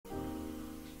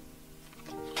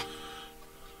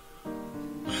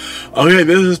Okay,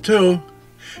 this is two.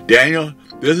 Daniel,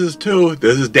 this is two.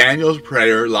 This is Daniel's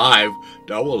prayer live,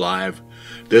 double live.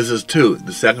 This is two,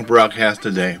 the second broadcast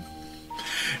today.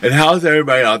 And how's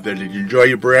everybody out there? Did you enjoy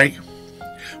your break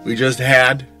we just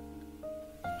had?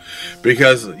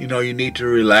 Because, you know, you need to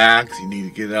relax, you need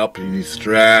to get up, you need to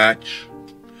stretch.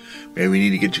 Maybe you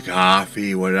need to get your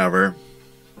coffee, whatever.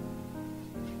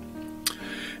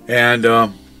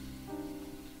 And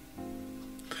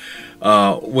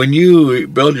when you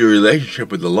build your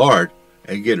relationship with the Lord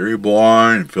and get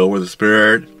reborn and filled with the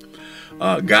Spirit,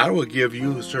 God will give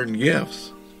you certain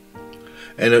gifts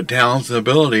and talents and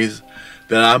abilities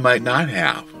that I might not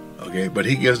have. Okay, but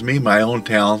He gives me my own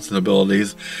talents and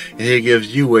abilities, and He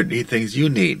gives you what He thinks you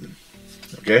need.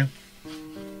 Okay,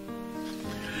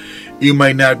 you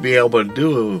might not be able to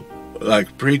do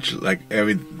like preach like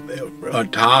every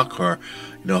talk or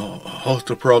host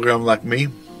a program like me,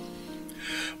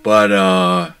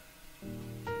 but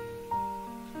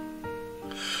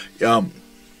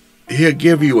He'll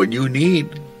give you what you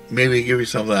need. Maybe He'll give you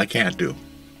something I can't do.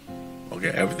 Okay,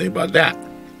 everything about that.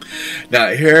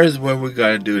 Now, here's what we're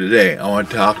going to do today. I want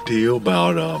to talk to you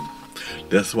about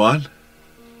this one.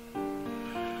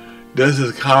 This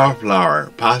is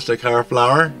cauliflower, pasta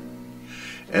cauliflower,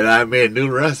 and I made a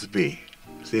new recipe.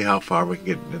 See how far we can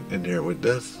get in here with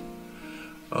this?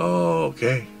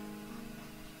 Okay.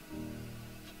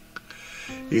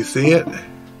 You see it?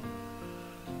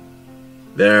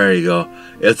 There you go.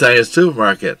 It's on your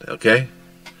supermarket, okay?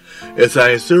 It's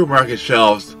on your supermarket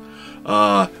shelves.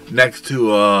 Next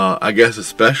to, I guess, a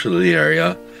specialty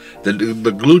area, the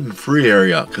gluten-free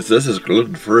area, because this is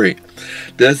gluten-free.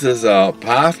 This is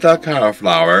pasta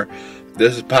cauliflower.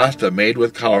 This is pasta made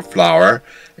with cauliflower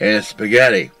and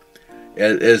spaghetti.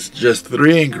 It's just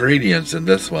 3 ingredients in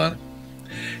this one.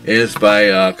 It's by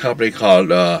a company called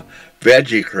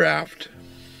VeggieCraft.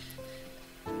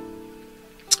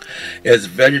 It's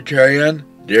vegetarian,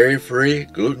 dairy-free,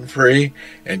 gluten-free,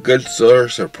 and good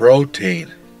source of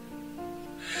protein.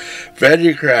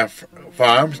 VeggieCraft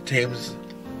Farms teams.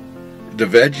 The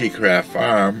VeggieCraft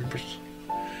Farms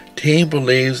team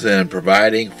believes in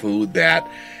providing food that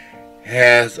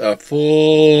has a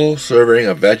full serving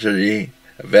of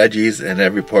veggies in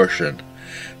every portion.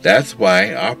 That's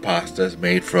why our pasta is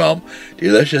made from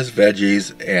delicious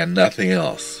veggies and nothing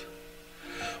else.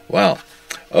 Wow.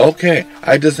 Okay,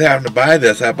 I just happened to buy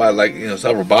this. I bought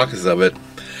several boxes of it,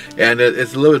 and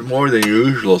it's a little bit more than your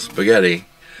usual spaghetti,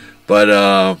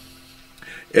 but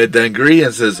the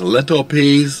ingredients is lentil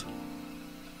peas,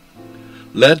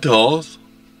 lentils,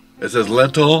 it says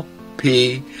lentil,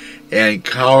 pea, and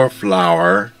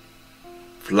cauliflower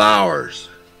flowers,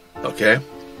 okay?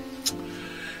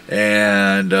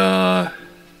 And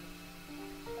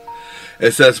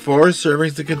it says 4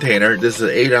 servings in container. This is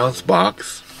an 8-ounce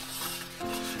box.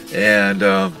 And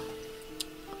I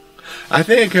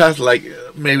think it costs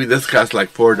maybe this costs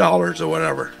like $4 or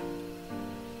whatever.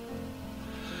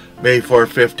 Maybe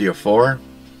 $4.50 or 4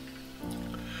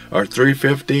 or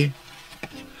 $3.50.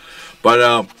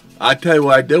 But I tell you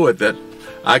what I did with it.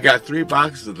 I got 3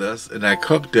 boxes of this and I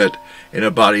cooked it in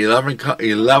about 11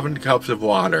 cups of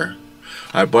water.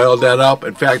 I boiled that up.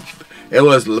 In fact, it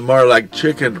was more like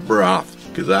chicken broth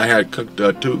because I had cooked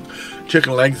 2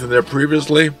 chicken legs in there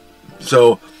previously.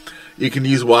 So you can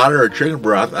use water or chicken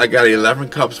broth. I got 11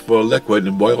 cups full of liquid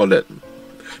and boiled it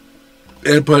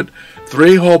and put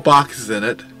 3 whole boxes in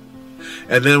it.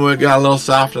 And then when it got a little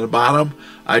soft on the bottom,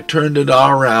 I turned it all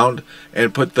around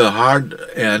and put the hard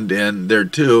end in there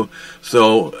too.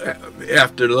 So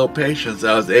after a little patience,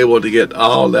 I was able to get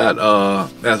all that,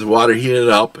 as the water heated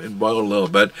up and boiled a little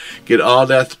bit, get all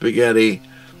that spaghetti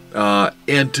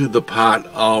into the pot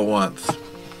all once.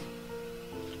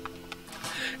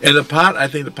 And the pot, I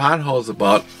think the pot holds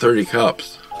about 30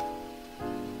 cups.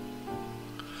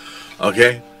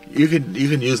 Okay? You can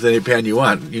use any pan you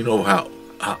want. You know how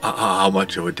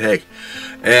much it would take.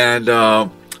 And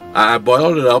I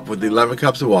boiled it up with 11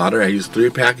 cups of water. I used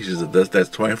 3 packages of this. That's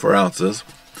 24 ounces.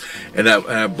 And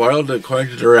I boiled it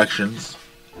according to directions.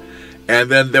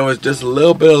 And then there was just a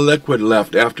little bit of liquid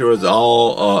left after it was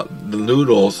all the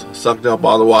noodles sucked up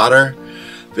all the water.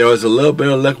 There was a little bit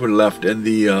of liquid left in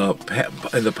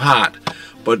the pot,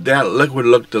 but that liquid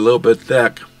looked a little bit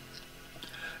thick.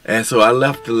 And so I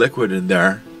left the liquid in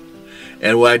there.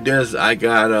 And what I did is I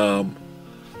got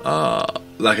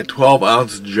like a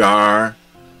 12-ounce jar,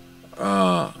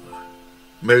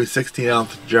 maybe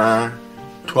 16-ounce jar,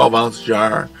 12-ounce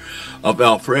jar of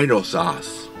Alfredo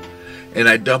sauce. And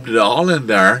I dumped it all in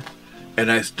there,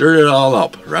 and I stirred it all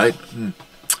up, right?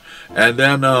 And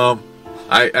then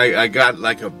I got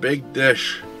like a big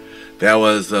dish that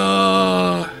was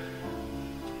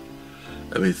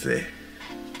Let me see.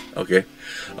 Okay,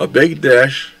 a big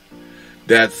dish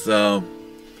that's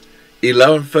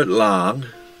 11 foot long.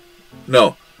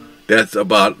 No, that's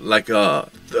about like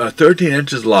 13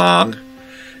 inches long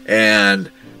and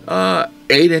 8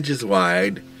 inches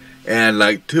wide and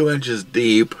like 2 inches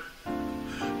deep.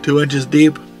 2 inches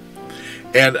deep.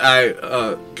 And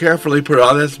I carefully put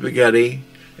all that spaghetti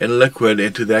and liquid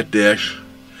into that dish.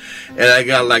 And I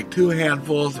got like 2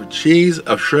 handfuls of cheese,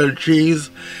 of shredded cheese,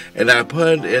 and I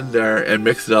put it in there and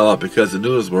mixed it all up because the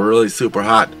noodles were really super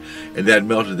hot, and that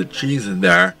melted the cheese in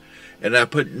there. And I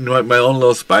put my own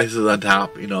little spices on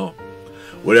top, you know,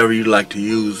 whatever you'd like to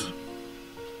use.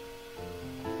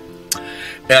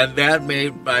 And that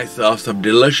made myself some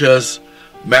delicious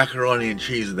macaroni and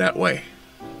cheese in that way.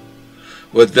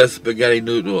 With this spaghetti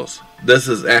noodles. This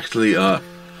is actually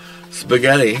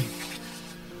spaghetti.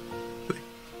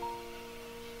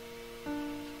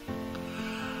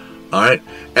 Alright,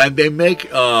 and they make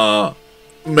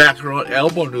macaroni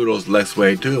elbow noodles this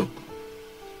way too.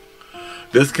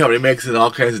 This company makes it in all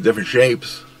kinds of different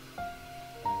shapes.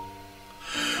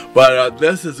 But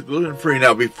this is gluten-free.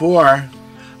 Now before,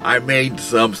 I made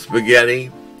some spaghetti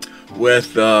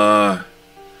with, it's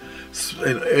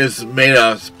made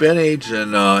out of spinach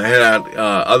and had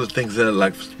other things in it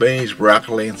like spinach,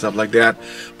 broccoli and stuff like that.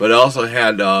 But it also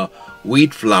had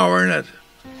wheat flour in it.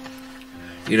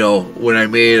 You know, when I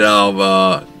made of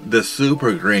the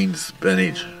super green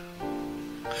spinach.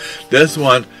 This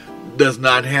one does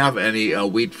not have any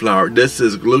wheat flour. This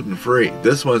is gluten-free.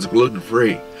 This one's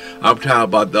gluten-free. I'm talking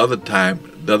about the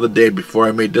other day before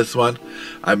I made this one.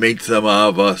 I made some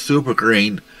of super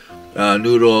green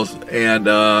noodles, and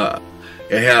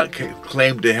it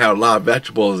claimed to have a lot of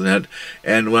vegetables in it.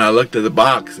 And when I looked at the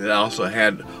box, it also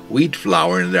had wheat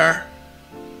flour in there.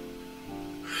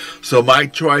 So my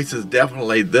choice is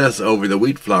definitely this over the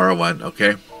wheat flour one,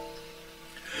 okay?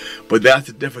 But that's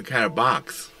a different kind of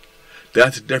box.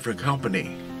 That's a different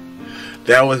company.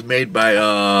 That was made by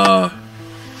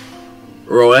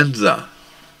Roenza.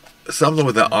 Something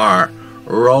with an R.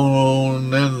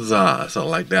 Roenza.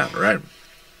 Something like that, right?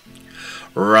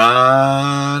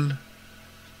 Ron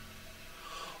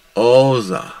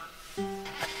Oza.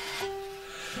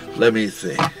 Let me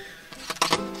see.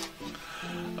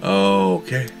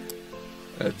 Okay.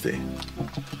 Let's see.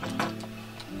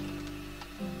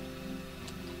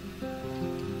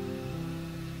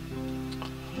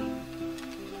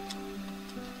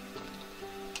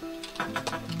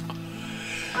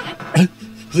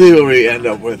 See what we end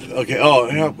up with. Okay. Oh,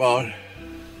 how about?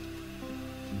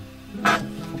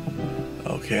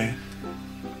 Okay.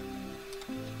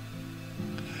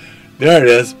 There it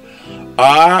is.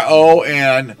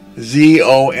 RONZONI.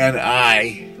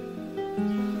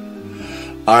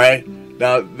 Alright.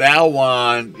 Now that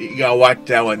one, you gotta watch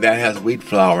that one. That has wheat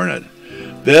flour in it.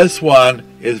 This one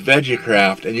is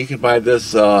VeggieCraft, and you can buy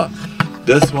this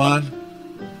this one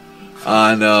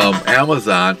on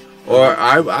Amazon. Or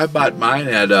I bought mine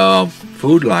at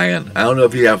Food Lion. I don't know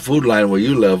if you have Food Lion where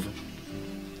you live.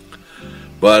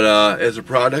 But it's a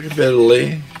product of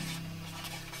Italy.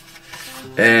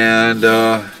 And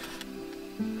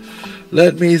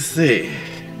let me see.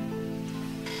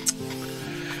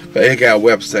 But it got a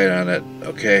website on it,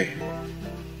 okay.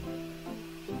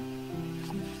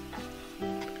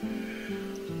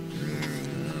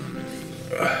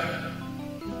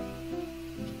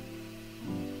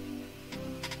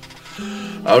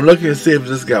 I'm looking to see if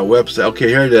this got a website. Okay,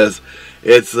 here it is.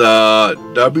 It's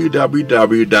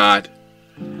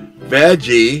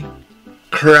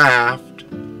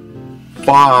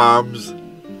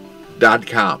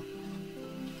www.veggiecraftfarms.com.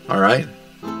 Alright?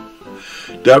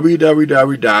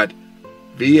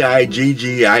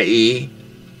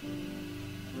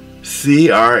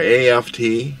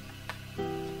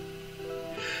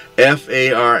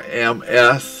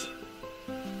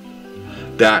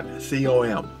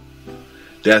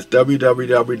 That's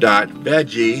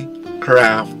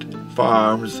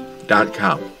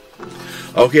www.veggiecraftfarms.com.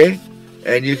 Okay?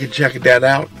 And you can check that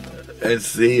out and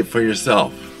see it for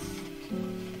yourself.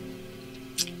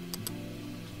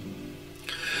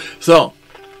 So,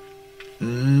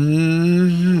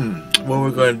 what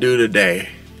we're going to do today.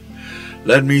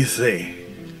 Let me see.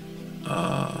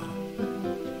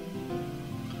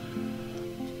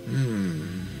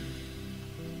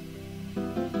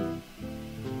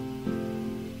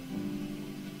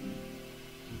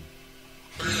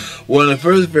 Well, in the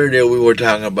first video we were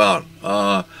talking about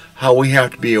how we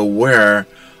have to be aware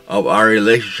of our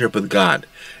relationship with God.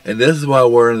 And this is why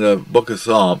we're in the book of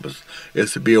Psalms,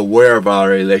 is to be aware of our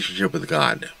relationship with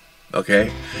God.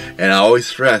 Okay, and I always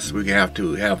stress we have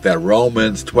to have that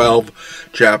Romans 12,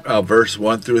 verse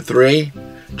 1 through 3,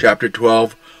 chapter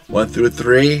 12, 1 through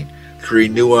 3, to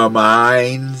renew our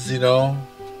minds, you know.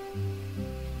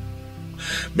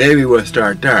 Maybe we'll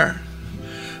start there.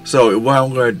 So what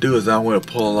I'm going to do is I'm going to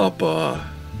pull up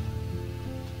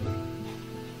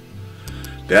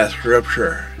that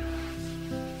scripture.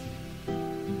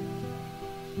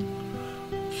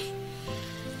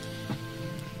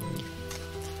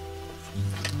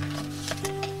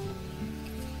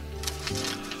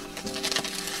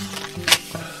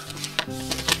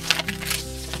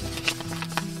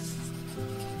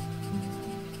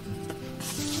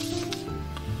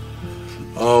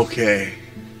 Okay.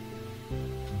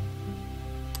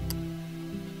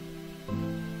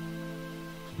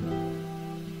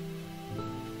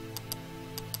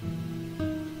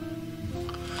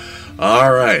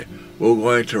 All right. We're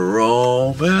going to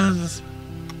Romans.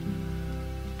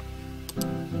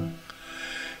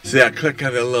 See, I click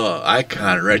on the little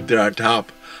icon right there on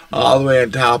top. All the way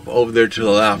on top over there to the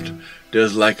left,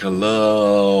 there's like a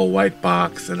little white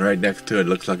box, and right next to it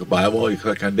looks like a Bible. You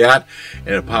click on that,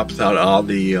 and it pops out all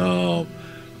the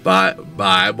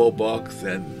Bible books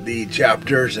and the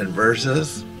chapters and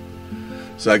verses.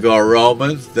 So I go to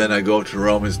Romans, then I go to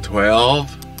Romans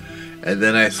 12, and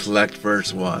then I select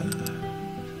verse 1.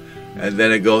 And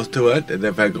then it goes to it, and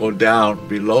if I go down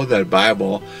below that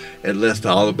Bible, it lists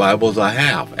all the Bibles I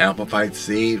have. Amplified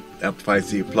C, Amplified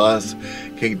C+,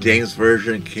 King James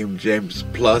Version, King James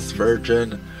Plus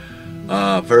version,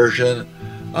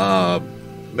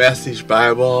 Message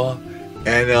Bible,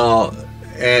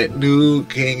 and New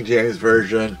King James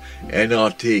Version,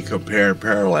 NLT, compare and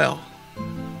parallel.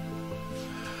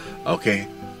 Okay.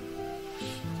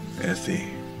 Let's see.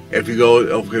 If you go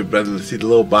over to see the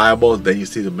little Bible, then you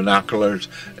see the binoculars,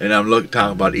 and I'm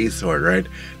talking about eSword, right?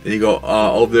 Then you go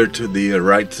over there to the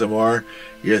right some more.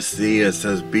 You see it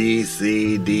says B,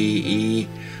 C, D, E.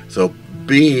 So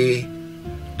B,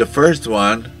 the first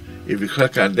one, if you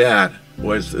click on that,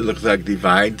 where it looks like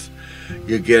divides,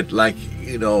 you get like,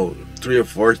 you know, 3 or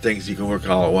 4 things you can work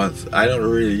all at once. I don't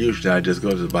really use that. I just go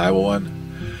to the Bible one.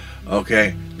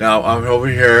 Okay, now I'm over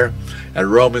here at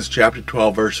Romans chapter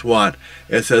 12, verse 1.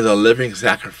 It says a living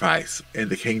sacrifice in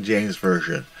the King James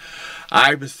Version.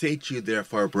 I beseech you,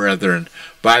 therefore, brethren,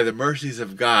 by the mercies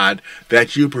of God,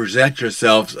 that you present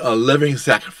yourselves a living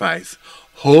sacrifice,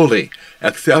 holy,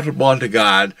 acceptable unto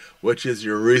God, which is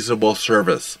your reasonable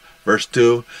service. Verse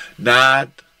 2,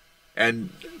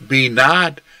 be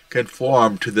not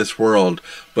conformed to this world,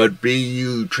 but be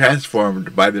you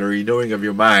transformed by the renewing of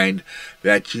your mind,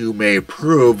 that you may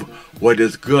prove what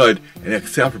is good and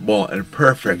acceptable and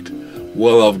perfect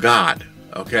will of God.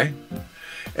 Okay?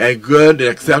 And good and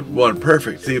acceptable and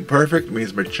perfect. See, perfect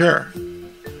means mature.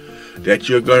 That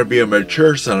you're going to be a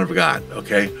mature son of God,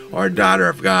 okay? Or a daughter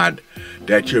of God.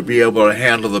 That you'll be able to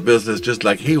handle the business just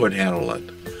like He would handle it.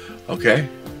 Okay?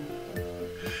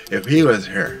 If He was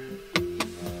here.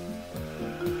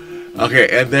 Okay,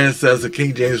 and then it says the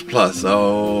King James Plus.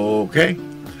 Okay.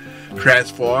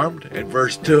 Transformed in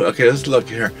verse 2. Okay, let's look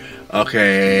here.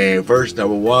 Okay, verse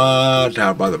number 1,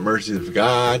 talking about the mercies of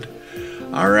God.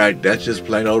 Alright, that's just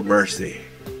plain old mercy.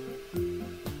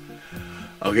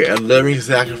 Okay, a living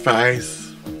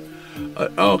sacrifice.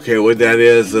 Okay, what that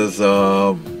is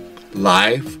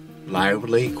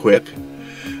lively, quick.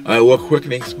 We're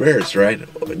quickening spirits, right?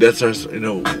 That's our, you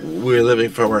know, we're living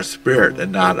from our spirit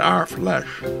and not our flesh.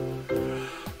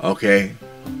 Okay,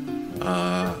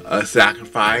 a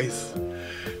sacrifice.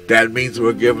 That means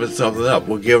we're giving something up.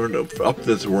 We're giving up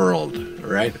this world,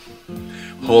 right?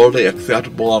 Holy,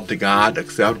 acceptable unto God.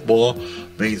 Acceptable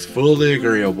means fully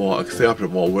agreeable,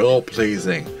 acceptable,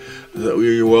 well-pleasing.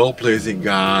 You're well-pleasing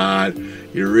God,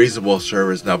 your reasonable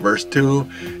service. Now, verse 2,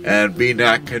 and be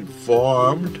not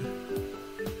conformed.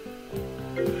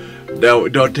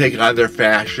 Don't take on their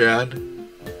fashion.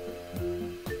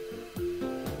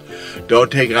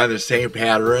 Don't take on the same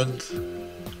patterns.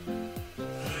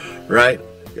 Right?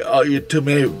 Too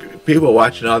many people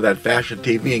watching all that fashion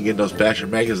TV and getting those fashion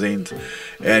magazines,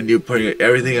 and you put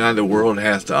everything on the world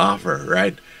has to offer,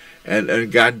 right?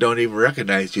 And God don't even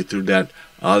recognize you through that,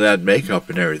 all that makeup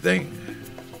and everything.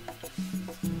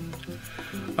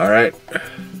 All right.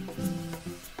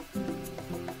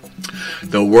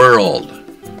 The world,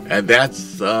 and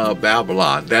that's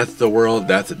Babylon. That's the world.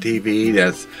 That's the TV.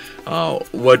 That's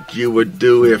what you would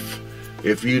do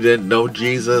if you didn't know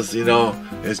Jesus. You know,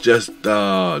 it's just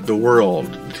the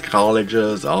world,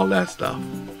 colleges, all that stuff.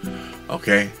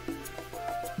 Okay.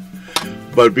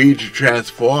 But be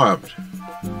transformed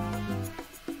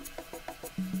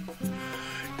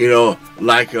You know,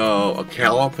 like a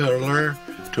caterpillar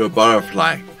to a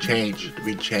butterfly, change, to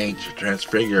be changed,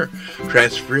 transfigure,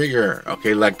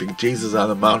 okay, like the Jesus on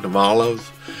the Mount of Olives.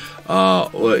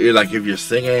 Well, like if you're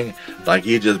singing, like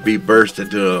you just be burst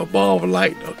into a ball of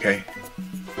light, okay?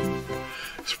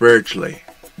 Spiritually.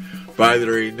 By the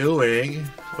renewing,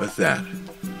 what's that?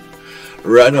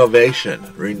 Renovation,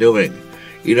 renewing.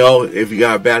 You know, if you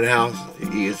got a bad house,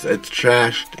 it's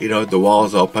trashed, you know, the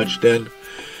walls all punched in,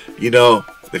 you know,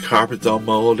 the carpet's all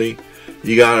moldy,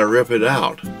 you gotta rip it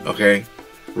out, okay?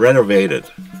 Renovate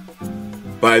it.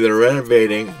 By the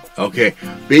renovating, okay,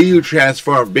 be you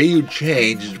transformed, be you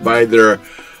changed by the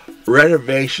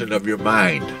renovation of your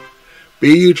mind.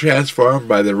 Be you transformed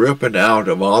by the ripping out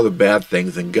of all the bad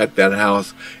things and gut that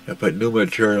house and put new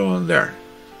material in there.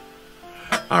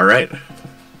 Alright?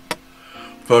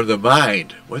 From the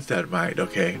mind, what's that mind?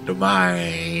 Okay, the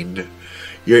mind.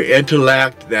 Your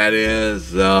intellect, that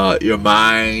is your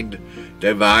mind,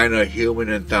 divine or human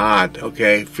in thought,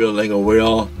 okay, feeling or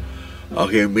will,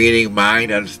 okay, meaning,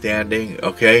 mind, understanding,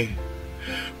 okay?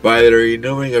 By the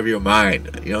renewing of your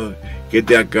mind, you know, get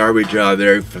that garbage out of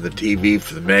there from the TV,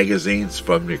 from the magazines,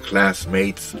 from your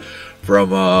classmates, from,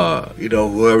 you know,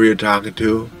 whoever you're talking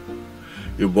to,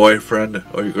 your boyfriend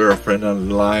or your girlfriend on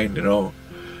the line, you know,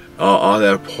 all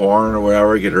that porn or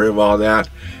whatever, get rid of all that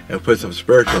and put some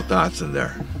spiritual thoughts in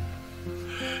there.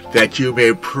 That you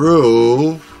may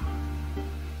prove,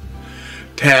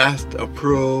 test,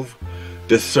 approve,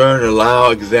 discern, allow,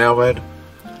 examine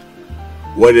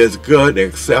what is good,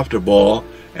 acceptable,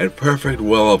 and perfect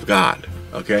will of God.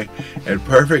 Okay? And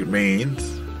perfect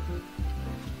means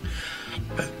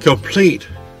complete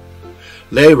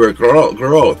labor,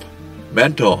 growth,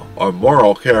 mental or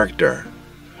moral character,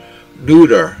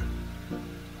 neuter,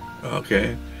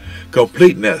 okay,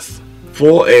 completeness,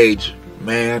 full age,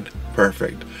 man,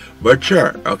 perfect,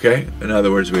 mature, okay? In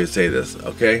other words, we would say this,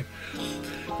 okay?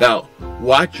 Now,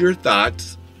 watch your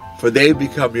thoughts, for they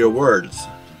become your words.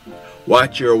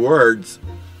 Watch your words,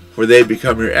 for they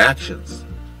become your actions.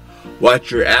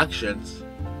 Watch your actions,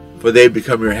 for they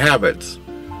become your habits.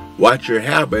 Watch your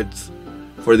habits,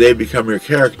 for they become your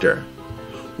character.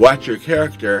 Watch your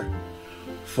character,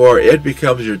 for it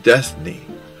becomes your destiny.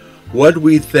 What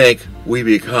we think, we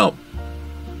become.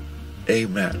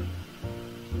 Amen.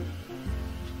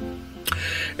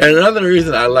 And another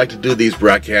reason I like to do these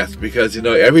broadcasts, because, you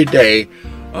know, every day,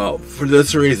 for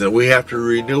this reason, we have to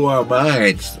renew our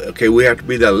minds. Okay, we have to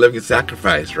be that living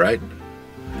sacrifice, right?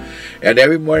 And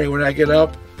every morning when I get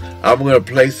up, I'm going to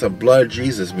play some blood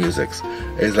Jesus music.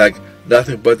 It's like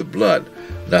nothing but the blood.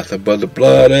 Nothing but the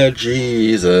blood of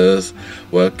Jesus.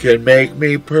 What can make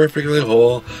me perfectly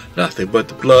whole? Nothing but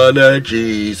the blood of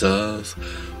Jesus.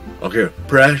 Okay,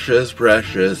 precious,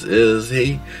 precious is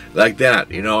he. Like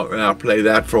that, you know, and I'll play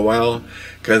that for a while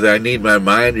because I need my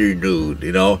mind renewed,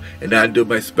 you know, and I do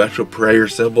my special prayer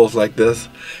symbols like this.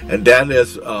 And that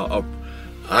is, I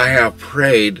have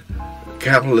prayed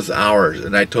countless hours,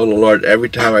 and I told the Lord every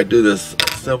time I do this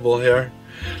symbol here,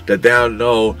 that they'll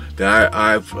know that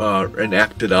I've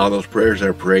enacted all those prayers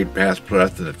I prayed, past,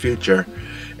 present, and the future.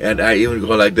 And I even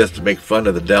go like this to make fun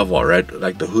of the devil, right?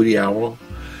 Like the hootie owl.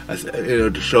 You know,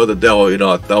 to show the devil, you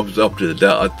know, a thumbs up to the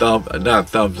devil, not a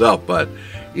thumbs up, but,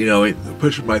 you know,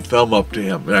 pushing my thumb up to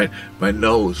him, right? My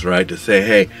nose, right? To say,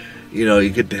 hey, you know, you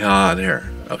get the hell out of here,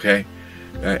 okay?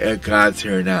 And God's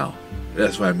here now.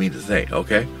 That's what I mean to say,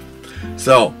 okay?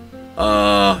 So,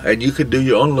 and you can do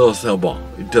your own little symbol.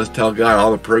 You just tell God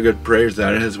all the good prayers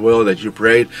that are in His will that you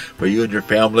prayed for you and your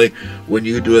family when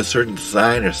you do a certain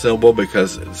sign or symbol,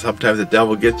 because sometimes the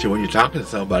devil gets you when you're talking to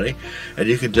somebody, and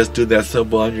you can just do that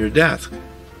symbol on your desk.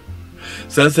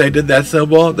 Since I did that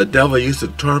symbol, the devil used to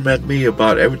torment me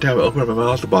about every time I opened my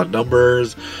mouth about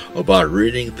numbers, about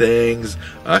reading things.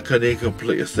 I couldn't even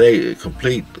complete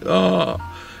a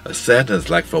sentence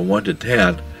like from 1 to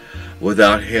 10.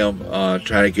 Without him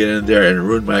trying to get in there and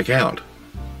ruin my account.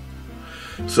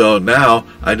 So now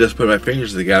I just put my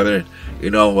fingers together, and you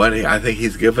know what? I think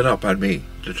he's given up on me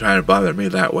to try and bother me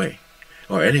that way,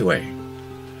 or anyway.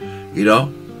 You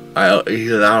know,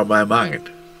 he's out of my mind.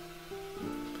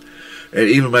 And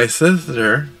even my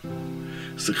sister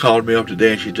called me up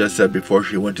today, and she just said before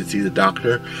she went to see the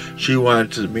doctor, she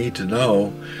wanted me to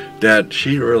know that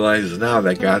she realizes now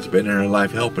that God's been in her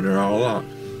life helping her all along.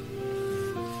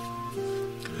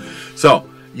 So,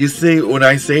 you see, when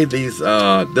I say these,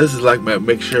 this is like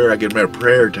make sure I get my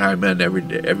prayer time in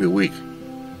every week.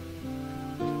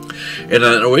 And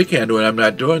on the weekend, when I'm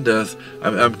not doing this,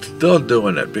 I'm still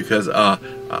doing it because in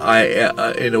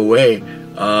a way,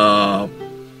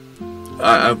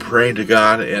 I'm praying to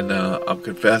God, and I'm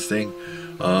confessing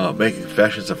make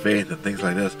confessions of faith and things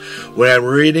like this. When I'm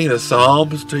reading the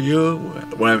Psalms to you,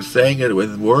 when I'm saying it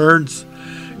with words,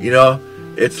 you know,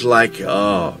 it's like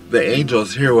the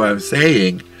angels hear what I'm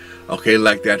saying. Okay,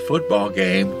 like that football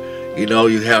game. You know,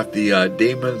 you have the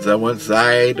demons on one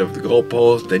side of the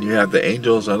goalpost, and you have the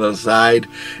angels on the other side,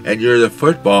 and you're the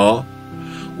football.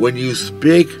 When you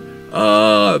speak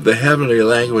the heavenly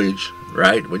language,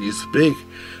 right? When you speak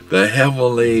the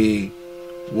heavenly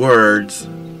words,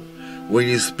 when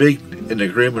you speak in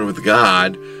agreement with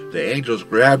God, the angels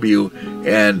grab you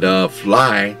and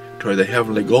fly toward the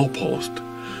heavenly goalpost.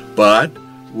 But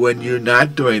when you're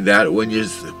not doing that, when you're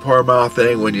poor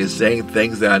mouthing, when you're saying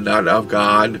things that are not of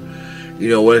God, you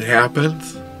know what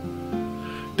happens?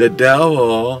 The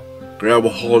devil grab a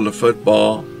hold of the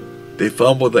football. They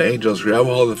fumble, the angels grab a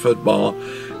hold of the football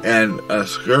and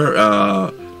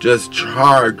just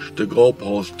charge the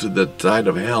goalpost to the side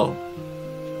of hell.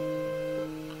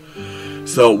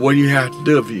 So what do you have to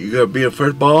do if you're going to be a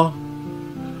football?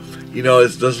 You know,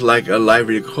 it's just like a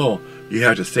lively coal. You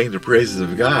have to sing the praises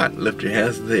of God. Lift your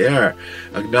hands in the air.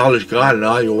 Acknowledge God in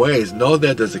all your ways. Know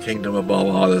that there's a kingdom above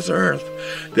all this earth.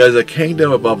 There's a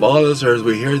kingdom above all this earth.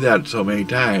 We hear that so many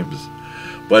times.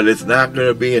 But it's not going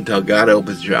to be until God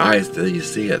opens your eyes till you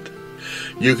see it.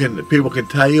 People can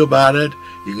tell you about it.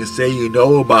 You can say you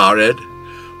know about it.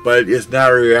 But it's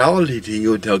not a reality to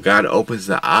you until God opens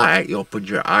your eyes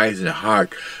and your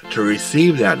heart to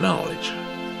receive that knowledge.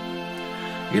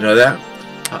 You know that?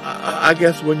 I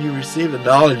guess when you receive the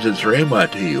knowledge, it's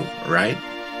rhema to you, right?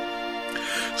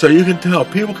 So you can tell,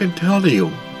 people can tell to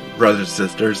you, brothers and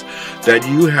sisters, that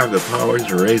you have the power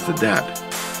to raise the dead.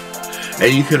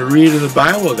 And you can read in the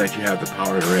Bible that you have the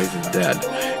power to raise the dead.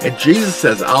 And Jesus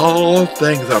says all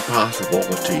things are possible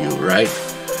to you, right?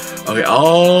 Okay,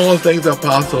 all things are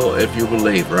possible if you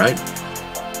believe, right?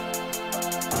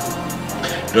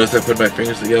 Notice I put my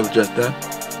fingers together just then?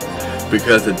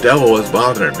 Because the devil was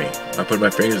bothering me. I put my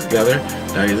fingers together,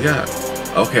 now he's gone.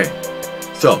 Okay,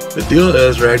 so the deal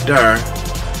is right there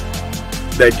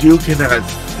that you cannot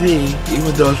see,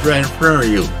 even though it's right in front of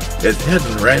you. It's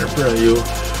hidden right in front of you,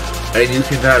 and you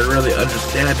cannot really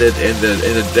understand it in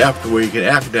the depth where you can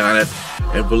act on it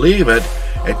and believe it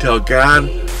until God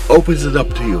opens it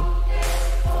up to you.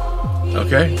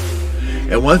 Okay?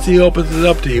 And once he opens it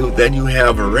up to you, then you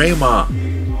have a rhema.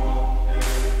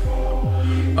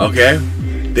 Okay?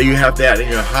 Then you have that in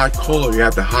your hot coal. You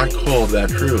have the hot coal of that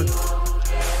truth.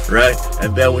 Right?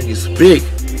 And then when you speak,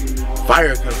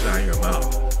 fire comes out of your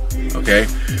mouth. Okay?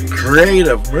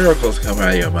 Creative miracles come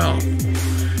out of your mouth.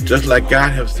 Just like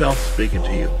God himself speaking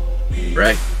to you.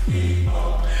 Right?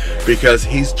 Because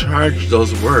he's charged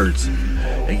those words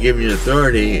and given you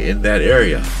authority in that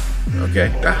area. Okay?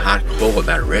 The hot coal,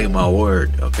 that rhema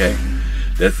word. Okay?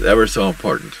 That's ever so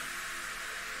important.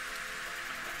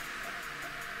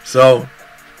 So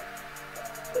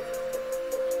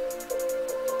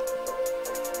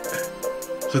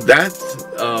that's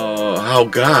how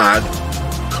God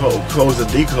codes and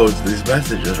decodes these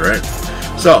messages, right?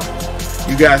 So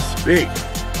you guys speak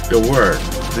the word.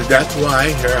 That's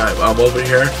why here I'm over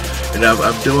here, and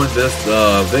I'm doing this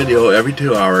video every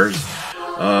 2 hours,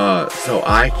 so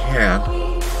I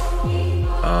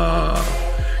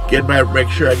can make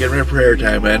sure I get my prayer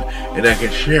time in, and I can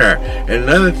share. And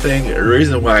another thing, the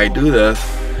reason why I do this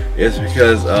is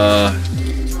because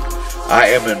I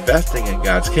am investing in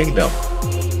God's kingdom.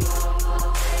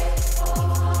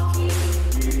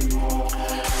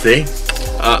 See,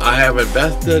 I have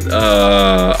invested.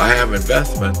 I have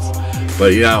investments,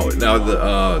 but you know now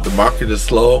the market is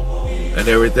slow and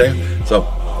everything. So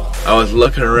I was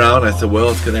looking around. I said, "Well,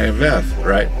 else can I invest?"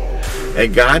 Right?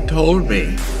 And God told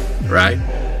me, right,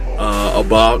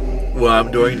 about what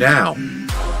I'm doing now,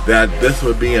 that this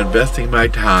would be investing my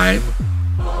time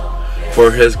for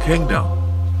His kingdom,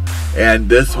 and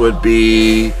this would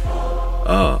be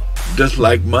just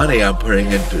like money I'm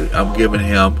giving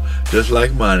Him, just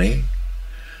like money,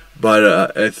 but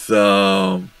it's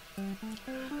I'm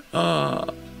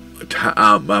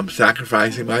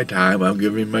sacrificing my time. I'm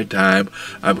giving my time.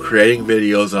 I'm creating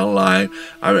videos online.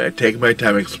 I'm taking my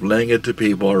time explaining it to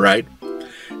people, right?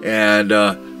 And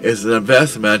it's an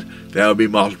investment that will be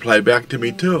multiplied back to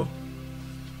me too.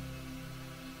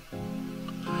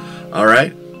 All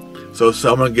right. So if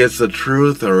someone gets the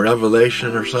truth or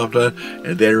revelation or something,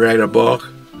 and they write a book,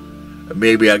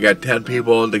 maybe I got 10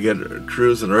 people to get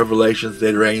truths and revelations.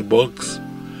 They're writing books.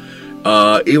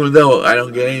 Even though I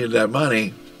don't get any of that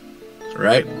money,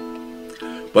 right?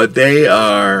 But they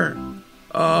are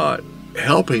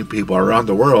helping people around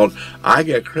the world. I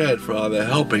get credit for all the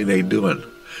helping they're doing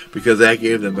because I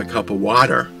gave them a cup of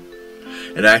water.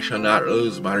 and I shall not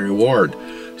lose my reward.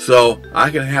 So I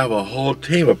can have a whole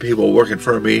team of people working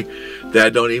for me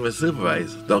that don't even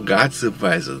supervise. God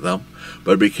supervises them.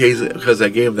 But because I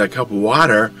gave them that cup of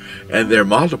water and they're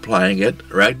multiplying it,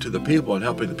 right, to the people and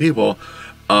helping the people,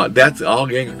 that's all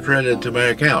getting credited to my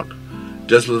account.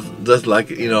 Just like,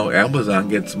 you know, Amazon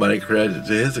gets money credited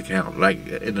to his account. Like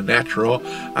in the natural,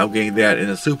 I'm getting that in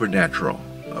the supernatural.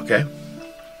 Okay?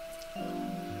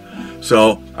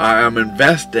 So I'm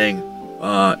investing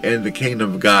in the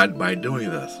kingdom of God by doing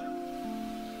this.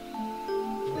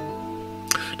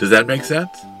 Does that make sense?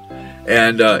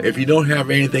 And if you don't have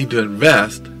anything to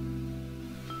invest,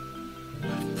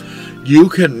 you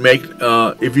can make,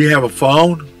 if you have a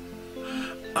phone,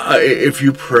 if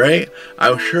you pray,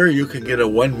 I'm sure you can get a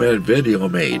 1-minute video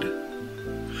made.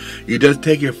 You just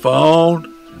take your phone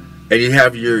and you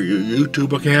have your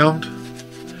YouTube account.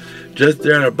 Just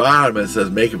there at the bottom it says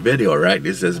make a video, right?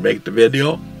 It says make the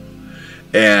video.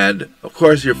 And of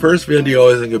course your first video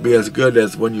isn't going to be as good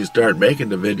as when you start making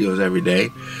the videos every day,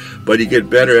 but you get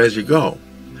better as you go.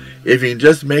 If you can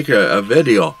just make a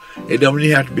video, it don't really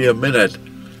have to be a minute,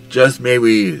 just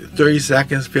maybe 30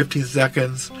 seconds, 15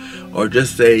 seconds, or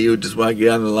just say you just want to get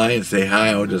on the line and say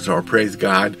hi, or praise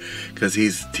God because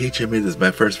he's teaching me. This is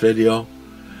my first video.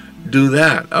 Do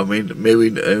that. I mean,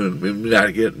 maybe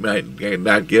might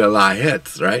not get a lot of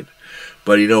hits, right?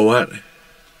 But you know what?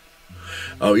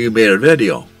 Oh, you made a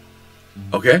video,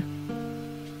 okay?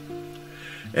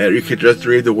 And you can just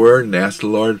read the word and ask the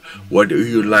Lord what do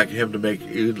you like him to make,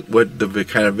 what the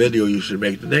kind of video you should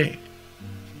make today.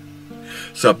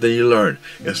 Something you learn.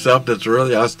 If something's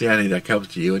really outstanding that comes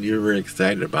to you and you're very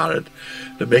excited about it,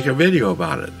 then make a video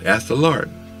about it. Ask the Lord,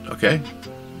 okay?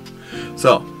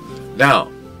 So,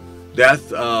 now,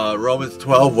 that's Romans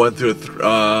 12, 1 through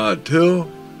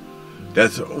 2.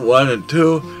 That's 1 and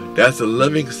 2. That's a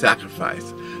living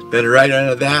sacrifice. Then right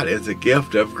under that is a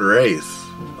gift of grace,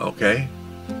 okay?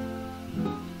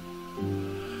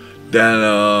 Then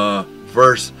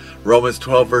Romans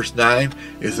 12 verse 9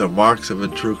 is the marks of a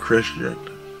true Christian.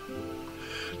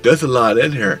 There's a lot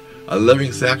in here. A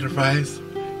living sacrifice,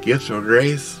 gifts of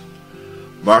grace,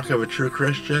 mark of a true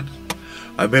Christian.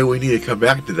 I mean, we need to come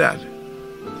back to that.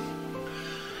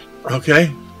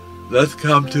 Okay, let's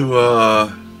come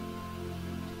to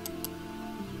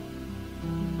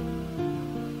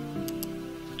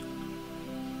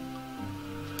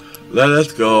let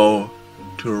us go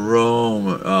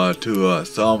to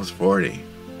Psalms 40.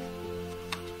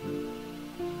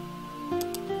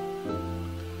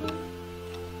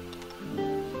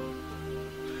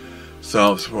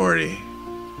 Psalms 40.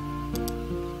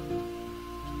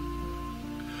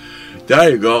 There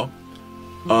you go.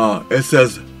 It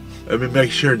says, let me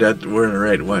make sure that we're in the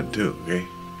right one too, okay?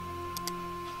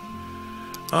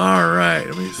 Alright,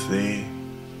 let me see.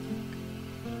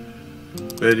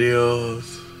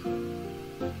 Videos.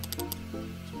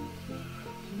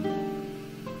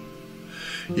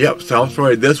 Yep, Psalms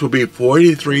 40. This will be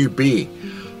 43B.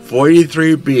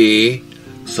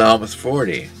 43B, Psalms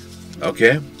 40.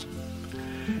 Okay?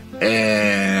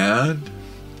 And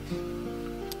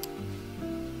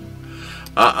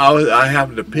I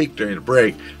happened to peek during the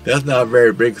break. That's not a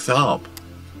very big psalm.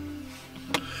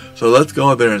 So let's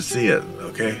go there and see it,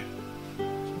 okay?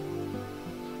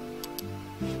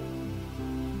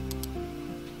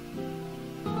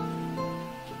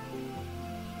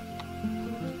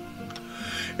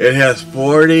 It has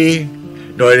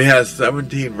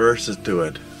 17 verses to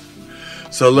it.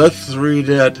 So let's read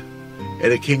it in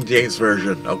the King James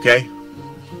Version, okay?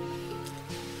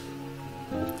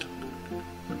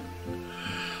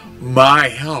 My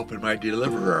help and my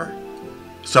deliverer.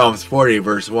 Psalms 40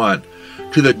 verse 1.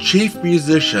 To the chief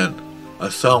musician,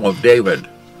 a psalm of David.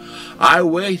 I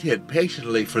waited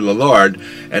patiently for the Lord,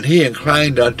 and he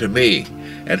inclined unto me,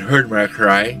 and heard my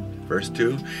cry. Verse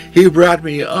 2. He brought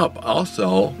me up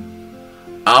also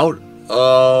out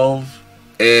of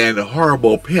an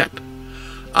horrible pit,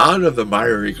 out of the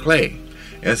miry clay,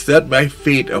 and set my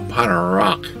feet upon a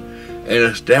rock, and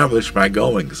established my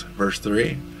goings. Verse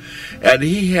 3. And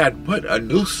he had put a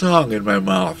new song in my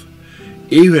mouth,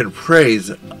 even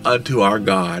praise unto our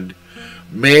God.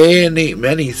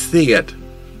 Many see it,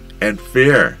 and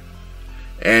fear,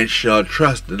 and shall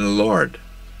trust in the Lord.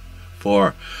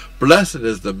 For blessed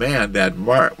is the man that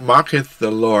marketh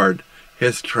the Lord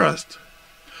his trust.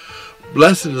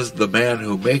 Blessed is the man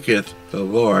who maketh the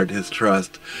Lord his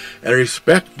trust, and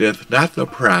respecteth not the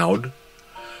proud,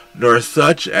 nor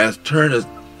such as turn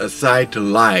aside to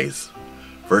lies.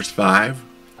 Verse 5.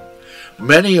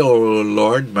 Many, O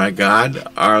Lord my God,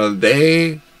 are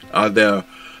thy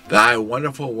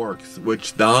wonderful works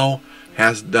which thou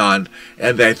hast done,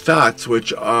 and thy thoughts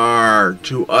which are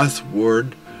to us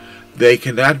word, they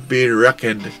cannot be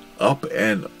reckoned up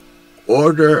in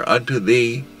order unto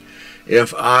thee.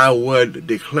 If I would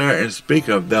declare and speak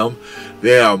of them,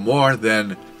 they are more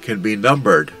than can be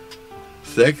numbered.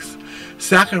 6.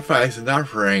 Sacrifice and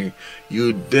offering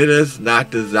you didst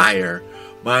not desire,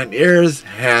 mine ears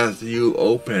has you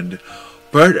opened.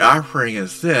 Burnt offering and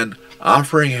sin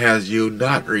offering has you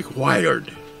not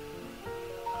required.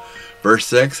 Verse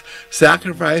 6.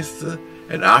 Sacrifice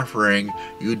and offering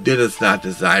you didst not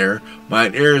desire,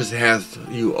 mine ears has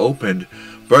you opened.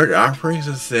 Burnt offerings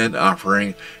and sin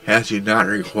offering has you not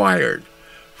required.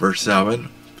 Verse 7.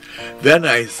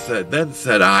 Then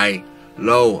said I,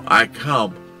 Lo, I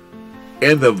come.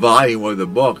 In the volume of the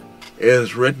book it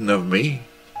is written of me.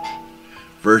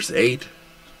 Verse 8.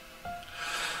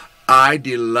 I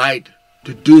delight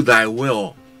to do thy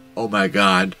will, O my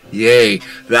God. Yea,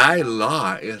 thy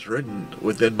law is written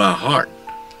within my heart.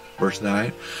 Verse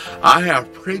 9. I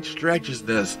have preached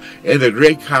righteousness in the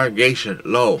great congregation.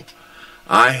 Lo,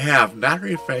 I have not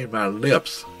refrained my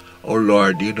lips, O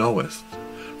Lord, you knowest.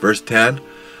 Verse 10.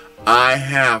 I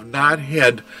have not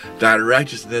hid thy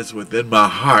righteousness within my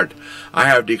heart. I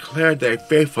have declared thy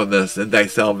faithfulness and thy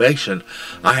salvation.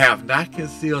 I have not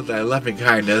concealed thy loving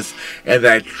kindness and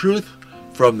thy truth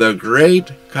from the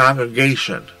great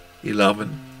congregation.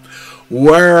 11.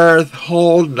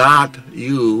 Withhold not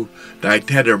you thy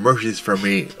tender mercies from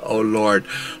me, O Lord.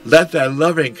 Let thy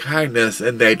loving kindness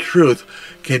and thy truth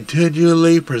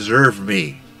continually preserve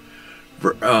me.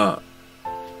 Verse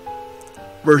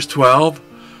 12.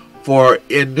 For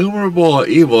innumerable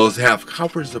evils have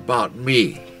compassed about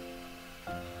me.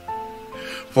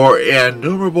 For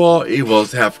innumerable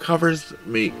evils have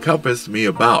compassed me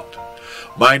about.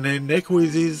 Mine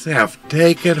iniquities have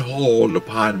taken hold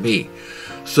upon me,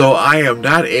 so I am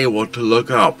not able to look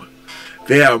up.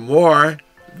 They are more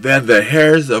than the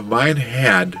hairs of mine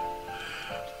head.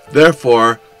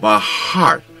 Therefore my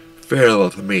heart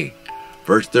faileth me.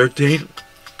 Verse 13.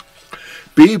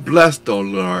 Be blessed, O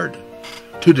Lord,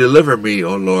 to deliver me,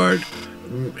 O Lord.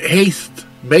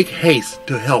 Make haste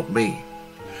to help me.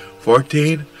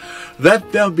 14.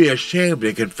 Let them be ashamed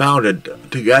and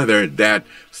confounded together that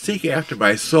seek after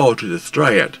my soul to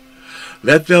destroy it.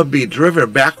 Let them be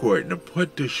driven backward and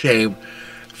put to shame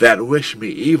that wish me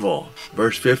evil.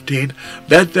 Verse 15.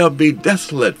 Let them be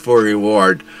desolate for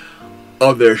reward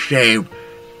of their shame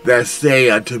that say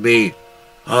unto me,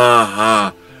 Ha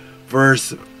ha.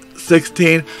 Verse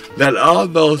 16. Let all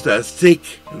those that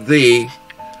seek thee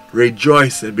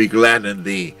rejoice and be glad in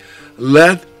thee.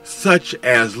 Let such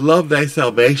as love thy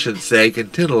salvation say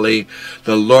continually,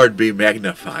 the Lord be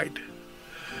magnified.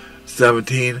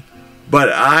 17. But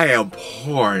I am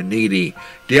poor and needy,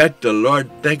 yet the Lord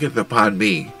thinketh upon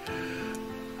me.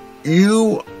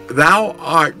 Thou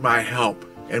art my help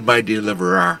and my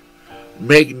deliverer.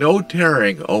 Make no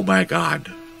tarrying, O my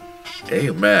God.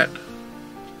 Amen.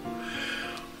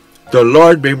 The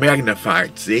Lord be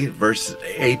magnified. See, verse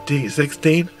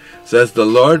 16 says, the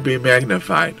Lord be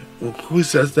magnified. Who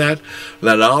says that?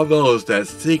 Let all those that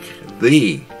seek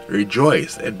thee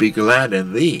rejoice and be glad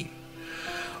in thee.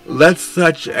 Let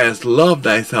such as love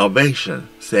thy salvation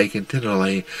say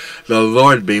continually, the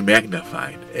Lord be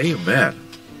magnified. Amen.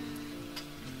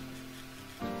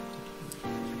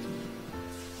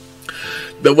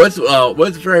 But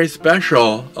what's very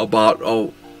special about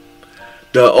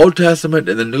the Old Testament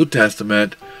and the New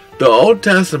Testament? The Old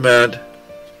Testament,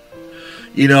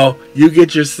 you know, you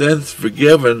get your sins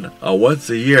forgiven once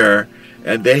a year,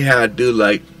 and they had to do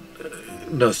like,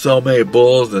 so many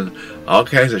bulls and all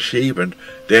kinds of sheep, and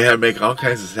they had to make all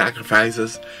kinds of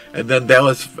sacrifices, and then that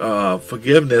was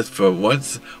forgiveness for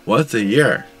once a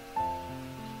year.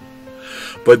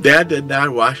 But that did not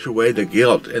wash away the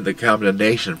guilt and the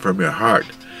condemnation from your heart.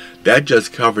 That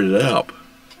just covered it up.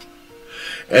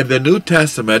 In the New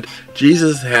Testament,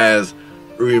 Jesus has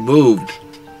removed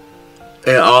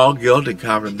all guilt and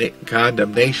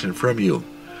condemnation from you.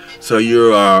 So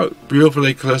you are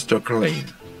beautifully crystal clean.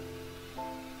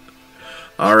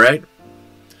 Alright?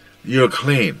 You're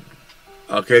clean.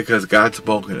 Okay, because God's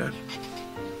spoken it.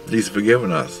 He's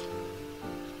forgiven us.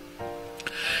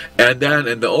 And then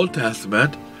in the Old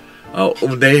Testament,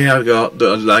 they have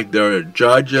like the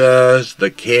judges,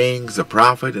 the kings, the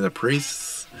prophet, and the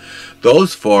priests.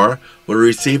 Those four will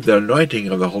receive the anointing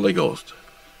of the Holy Ghost.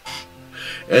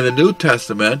 In the New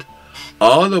Testament,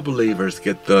 all the believers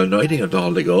get the anointing of the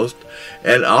Holy Ghost,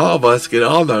 and all of us get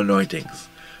all the anointings.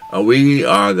 We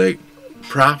are the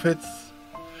prophets.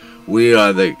 We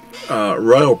are the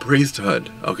royal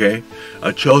priesthood, okay?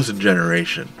 A chosen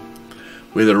generation.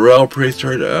 We're the royal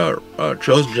priesthood,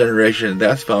 chosen generation.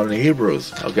 That's found in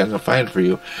Hebrews. Okay, I'm going to find it for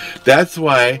you. That's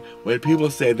why when people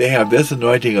say they have this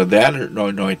anointing or that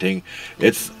anointing,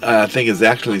 it's I think it's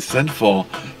actually sinful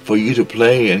for you to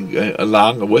play and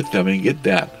along with them and get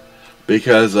that.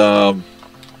 Because, or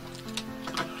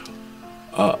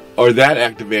that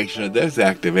activation or this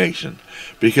activation.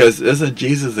 Because isn't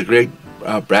Jesus the great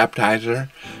baptizer?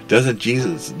 Doesn't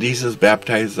Jesus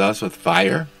baptize us with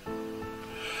fire?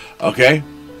 Okay,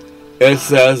 it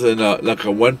says in like a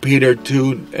 1 Peter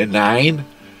 2:9,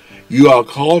 you are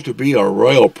called to be a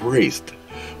royal priest,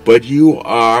 but you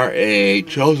are a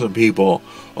chosen people,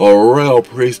 a royal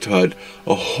priesthood,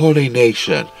 a holy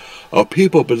nation, a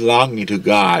people belonging to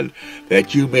God,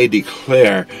 that you may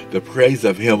declare the praise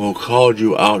of him who called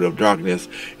you out of darkness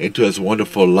into his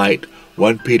wonderful light.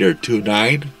 1 Peter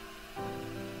 2:9.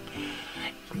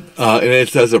 And it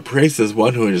says a priest is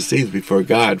one who intercedes before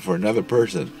God for another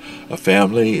person, a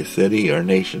family, a city, or a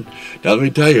nation. Now let me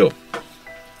tell you,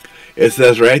 it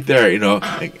says right there,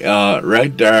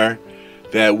 right there,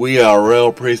 that we are a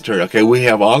royal priesthood. Okay, we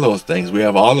have all those things. We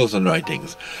have all those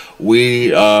anointings.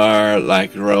 We are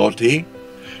like royalty.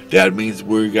 That means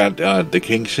we got the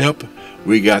kingship.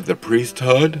 We got the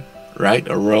priesthood, right?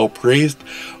 A royal priest,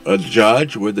 a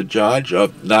judge. We're the judge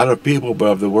of not of people,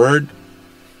 but of the word.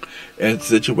 And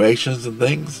situations and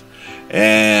things,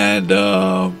 and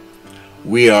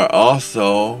we are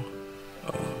also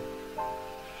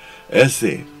let's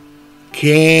see,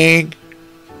 king,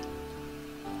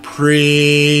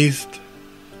 priest,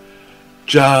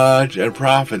 judge, and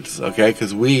prophets. Okay,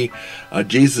 because we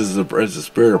Jesus is the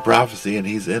spirit of prophecy, and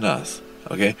he's in us.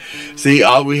 Okay, see,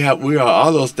 we are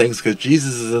all those things because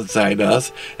Jesus is inside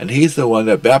us, and he's the one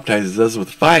that baptizes us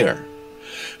with fire.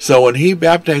 So when he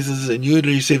baptizes and you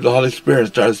receive the Holy Spirit and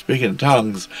start speaking in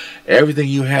tongues, everything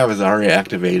you have is already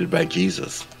activated by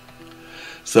Jesus.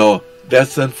 So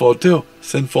that's sinful too.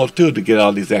 Sinful too to get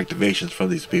all these activations from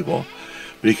these people.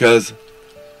 Because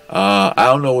I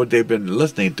don't know what they've been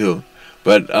listening to,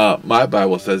 but my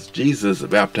Bible says Jesus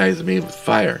baptized me with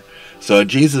fire. So if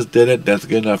Jesus did it, that's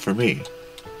good enough for me.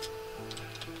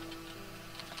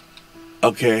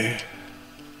 Okay.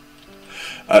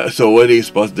 So what are you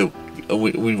supposed to do?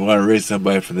 We want to raise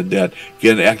somebody from the dead.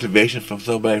 Get an activation from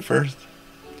somebody first.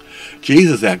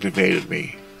 Jesus activated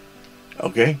me.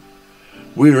 Okay?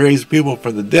 We raise people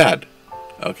from the dead.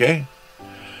 Okay?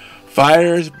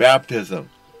 Fire's baptism.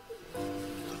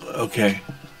 Okay.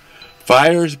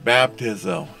 Fire's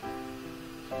baptism.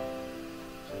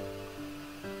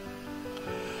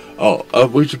 Oh,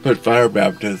 we should put fire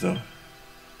baptism.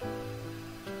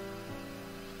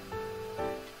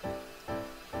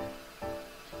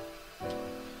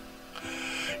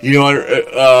 You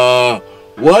know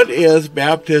what is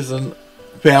baptism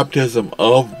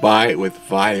of by with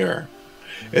fire?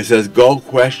 It says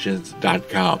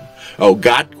goquestions.com. Oh,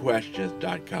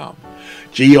 gotquestions.com.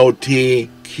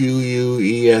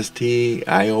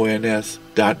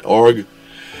 GOTQUESTIONS.org.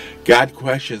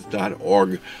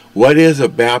 Gotquestions.org. What is a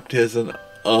baptism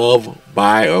of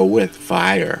by or with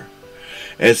fire?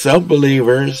 And some believe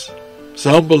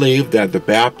that the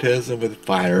baptism with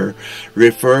fire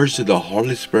refers to the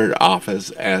Holy Spirit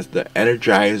office as the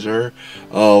energizer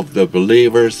of the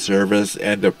believer's service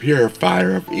and the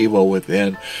purifier of evil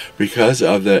within, because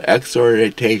of the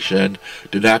exhortation,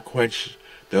 do not quench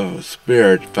the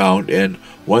Spirit found in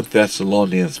 1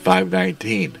 Thessalonians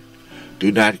 5:19.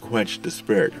 Do not quench the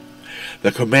Spirit.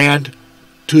 The command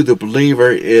to the believer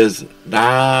is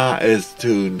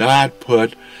to not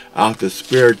put out the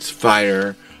Spirit's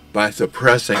fire by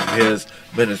suppressing his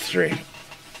ministry.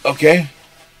 Okay?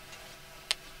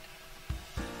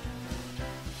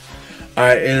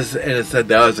 Alright, and it said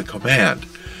that was a command.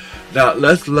 Now,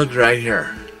 let's look right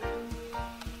here.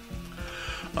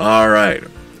 Alright.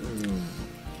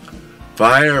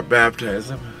 Fire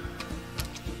baptism.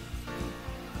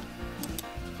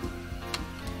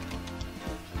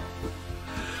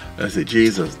 Let's see,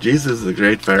 Jesus. Jesus is the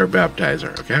great fire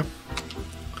baptizer, okay?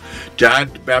 John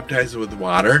baptized with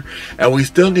water, and we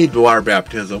still need water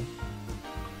baptism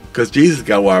because Jesus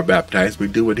got water baptized. We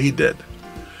do what he did,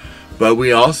 but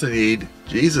we also need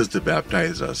Jesus to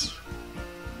baptize us.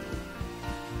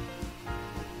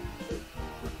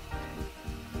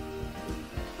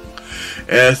 And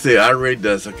let's see, I read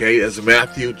this, okay? It's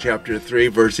Matthew chapter 3,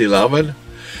 verse 11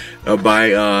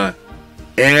 by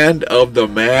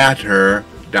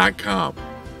endofthematter.com.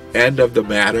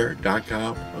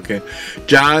 endofthematter.com. Okay.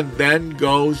 John then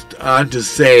goes on to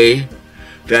say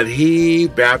that he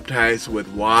baptized with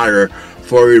water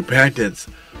for repentance,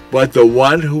 But the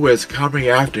one who is coming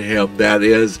after him, that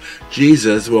is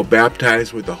Jesus, will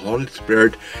baptize with the Holy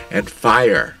Spirit and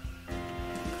fire.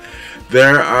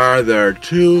 There are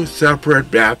two separate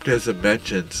baptism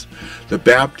mentions. The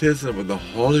baptism of the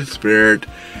Holy Spirit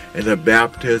and the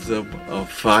baptism of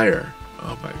fire.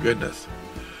 Oh my goodness.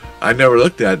 I never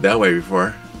looked at it that way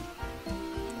before.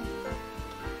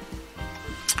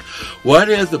 What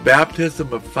is the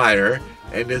baptism of fire,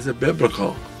 and is it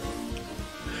biblical?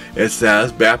 It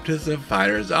says baptism of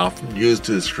fire is often used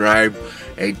to describe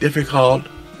a difficult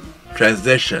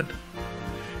transition.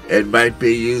 It might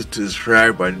be used to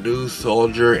describe a new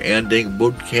soldier ending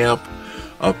boot camp,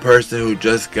 a person who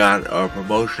just got a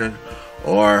promotion,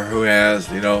 or who has,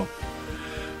 ever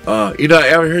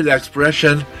heard the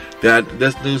expression that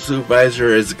this new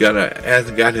supervisor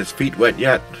hasn't got his feet wet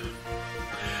yet?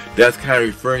 That's kind of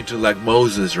referring to like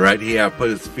Moses, right? He had put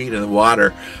his feet in the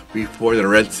water before the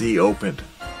Red Sea opened.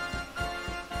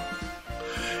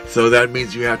 So that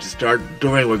means you have to start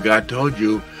doing what God told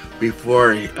you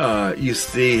before you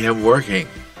see Him working.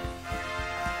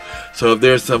 So if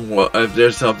there's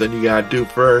something you gotta do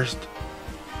first,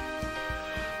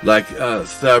 like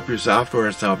set up your software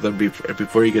or something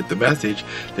before you get the message,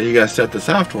 then you gotta set the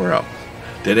software up.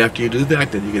 Then after you do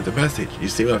that, then you get the message. You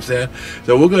see what I'm saying?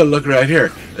 So we're going to look right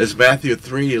here. It's Matthew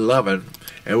 3:11,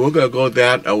 and we're going to go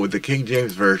that with the King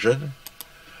James Version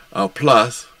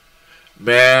plus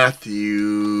Matthew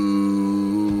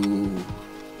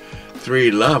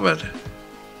 3:11.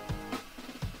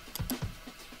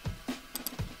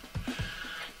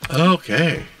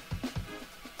 Okay.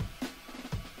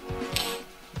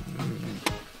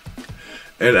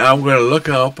 And I'm going to look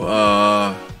up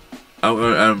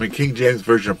I'm in King James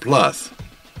Version Plus,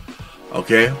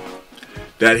 okay,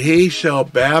 that He shall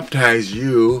baptize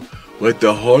you with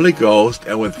the Holy Ghost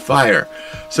and with fire.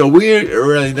 So we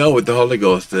already know what the Holy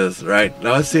Ghost is, right?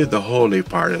 Now let's see what the holy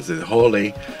part is. It's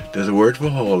holy, there's a word for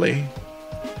holy,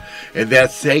 and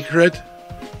that's sacred,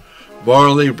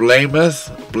 morally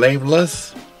blameless,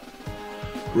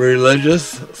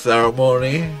 religious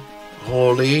ceremony,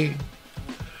 holy,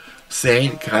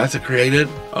 saint, consecrated,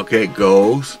 okay,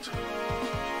 ghost.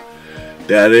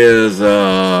 That is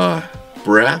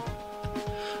breath,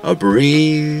 a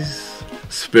breeze,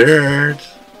 spirit,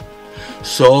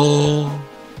 soul,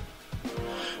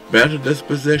 mental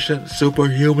disposition,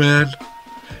 superhuman,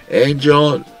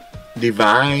 angel,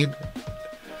 divine,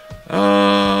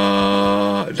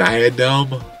 diadem,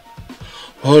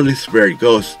 Holy Spirit,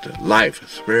 ghost, life,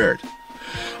 spirit.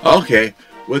 Okay,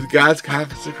 with God's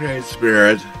consecrated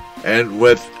spirit and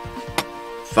with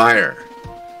fire.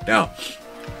 Now,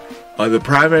 the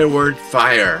primary word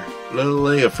fire,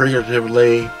 literally or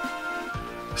figuratively,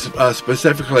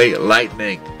 specifically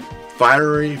lightning,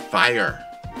 fiery fire.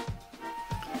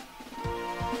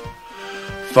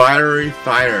 Fiery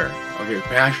fire, okay,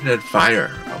 passionate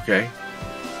fire, okay,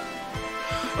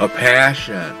 a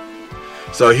passion.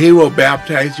 So He will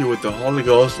baptize you with the Holy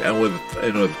Ghost and with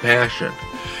passion.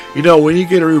 You know, when you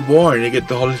get reborn, you get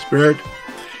the Holy Spirit,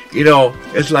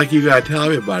 it's like you gotta tell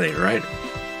everybody, right?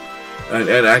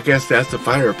 And I guess that's the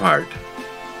fire part.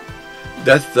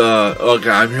 That's the, okay,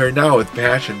 I'm here now with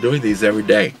passion, doing these every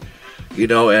day.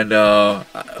 And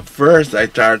first I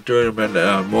started doing them in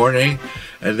the morning,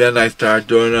 and then I started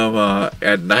doing them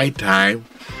at nighttime.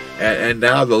 And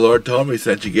now the Lord told me,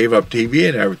 since you gave up TV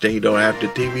and everything, you don't have the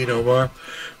TV no more,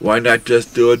 why not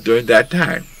just do it during that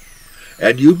time?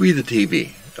 And you be the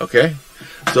TV, okay?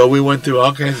 So we went through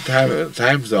all kinds of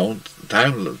time zones,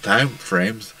 time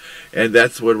frames, and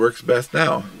that's what works best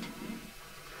now.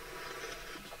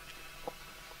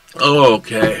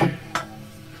 Okay.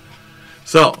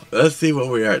 So, let's see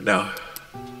where we are now.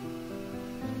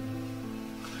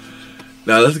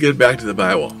 Now, let's get back to the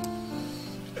Bible.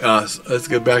 Let's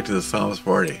get back to the Psalms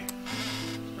 40.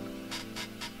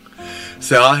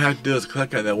 So, all I have to do is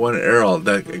click on that one arrow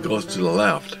that goes to the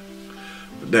left,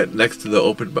 that next to the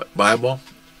open Bible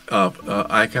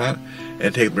icon,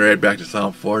 and take me right back to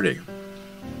Psalm 40.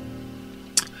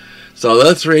 So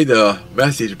let's read the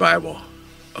Message Bible,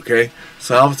 okay?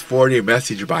 Psalms 40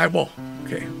 Message Bible,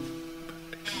 okay?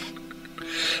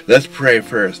 Let's pray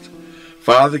first.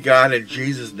 Father God, in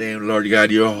Jesus' name, Lord God,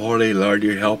 You're holy. Lord,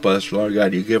 You help us. Lord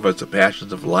God, You give us the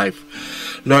passions of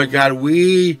life. Lord God,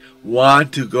 we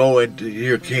want to go into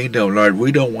Your kingdom, Lord.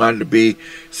 We don't want to be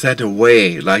sent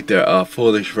away like the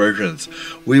foolish virgins.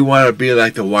 We want to be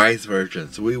like the wise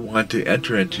virgins. We want to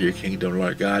enter into Your kingdom,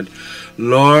 Lord God.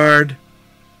 Lord,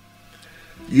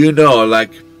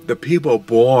 like the people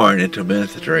born into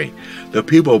ministry, the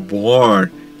people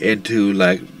born into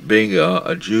like being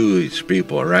a Jewish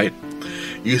people, right?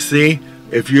 You see,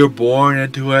 if you're born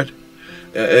into it,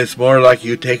 It's more like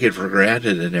you take it for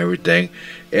granted and everything,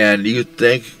 and you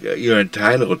think you're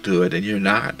entitled to it, and you're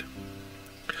not.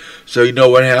 So you know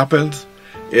what happens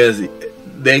is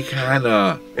they kind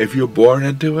of, if you're born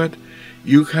into it,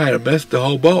 you kind of miss the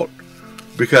whole boat.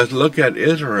 Because look at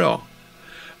Israel.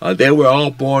 They were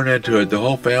all born into it, the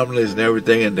whole families and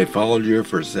everything, and they followed you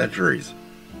for centuries.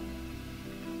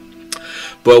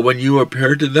 But when you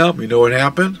appeared to them, you know what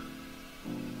happened?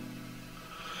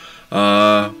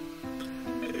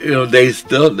 You know, they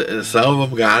still, some of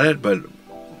them got it, but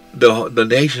the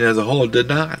nation as a whole did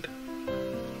not.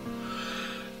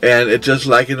 And it's just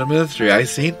like in the ministry. I've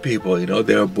seen people, you know,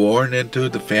 they were born into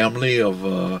the family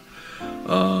of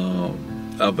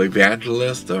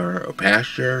evangelists or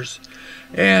pastors,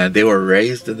 and they were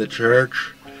raised in the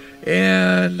church,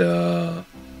 and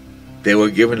they were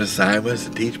given assignments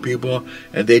to teach people,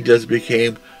 and they just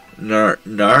became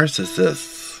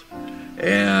narcissists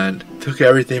and took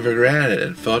everything for granted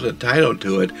and felt entitled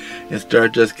to it, and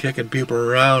started just kicking people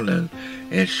around and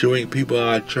shooing people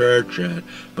out of church and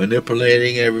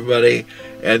manipulating everybody.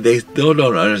 And they still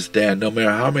don't understand, no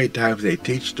matter how many times they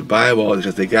teach the Bible,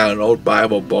 because they got an old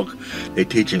Bible book they're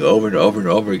teaching over and over and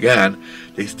over again,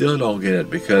 they still don't get it,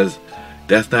 because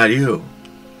that's not you.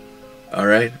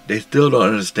 Alright? They still don't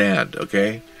understand,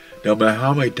 okay? No matter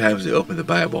how many times they open the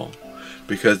Bible,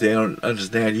 because they don't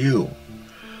understand you.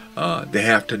 They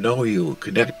have to know you,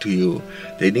 connect to you.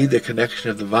 They need the connection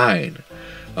of the vine.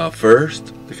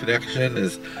 First, the connection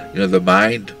is, you know, the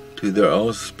mind to their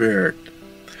own spirit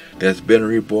that's been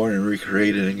reborn and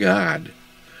recreated in God.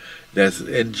 That's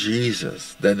in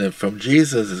Jesus. Then from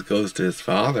Jesus it goes to his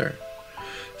Father.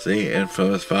 See, and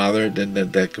from his Father, then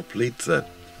that completes it.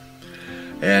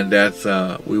 And that's,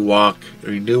 we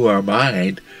renew our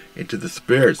mind into the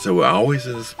Spirit. So we're always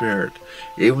in the Spirit.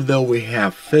 Even though we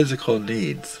have physical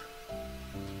needs,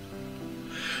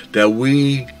 that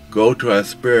we go to our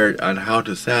spirit on how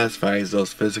to satisfy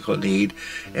those physical needs,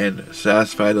 and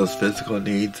satisfy those physical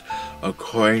needs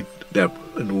according that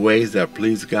in ways that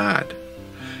please God.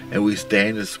 And we stay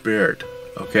in the Spirit,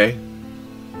 okay?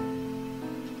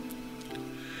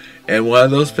 And one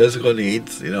of those physical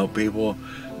needs, you know, people,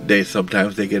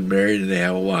 sometimes they get married and they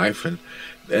have a wife, and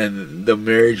the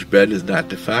marriage bed is not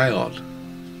defiled.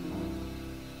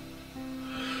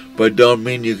 But don't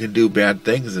mean you can do bad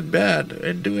things in bed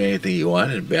and do anything you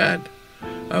want in bed.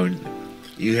 I mean,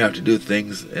 you have to do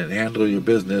things and handle your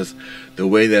business the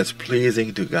way that's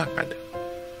pleasing to God.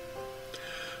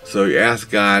 So you ask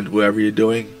God, whatever you're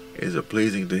doing, is it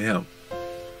pleasing to him?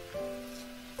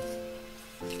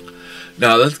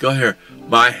 Now let's go here.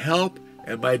 My help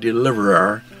and my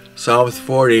deliverer, Psalms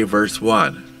 40 verse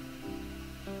 1.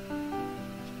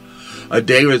 A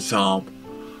David psalm.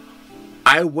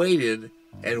 I waited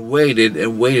and waited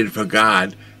and waited for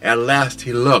God. At last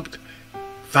he looked.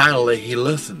 Finally he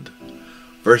listened.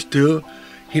 Verse 2.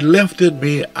 He lifted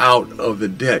me out of the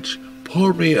ditch,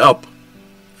 pulled me up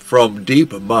from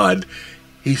deep mud.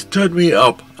 He stood me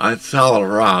up on solid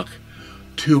rock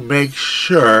to make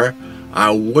sure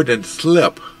I wouldn't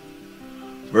slip.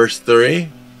 Verse 3.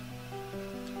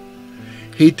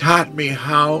 He taught me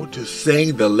how to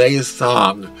sing the latest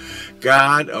song.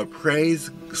 God, a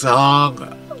praise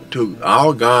song to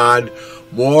our God.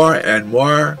 More and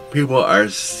more people are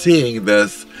seeing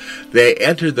this. They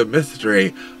enter the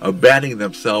mystery of abandoning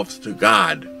themselves to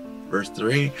God. Verse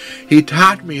 3. He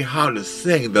taught me how to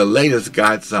sing the latest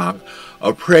God song,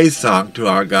 a praise song to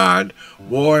our God.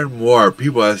 More and more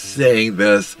people are saying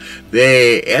this.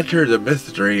 They enter the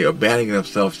mystery of abandoning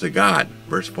themselves to God.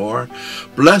 Verse 4.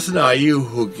 Blessed are you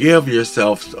who give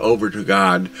yourselves over to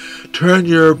God. Turn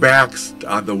your backs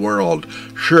on the world.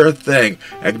 Sure thing,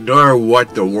 ignore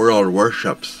what the world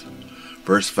worships.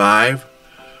 Verse 5.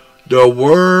 The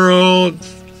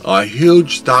world's a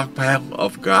huge stockpile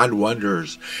of God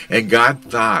wonders and God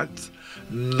thoughts.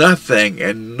 Nothing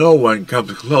and no one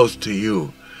comes close to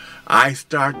you. I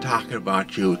start talking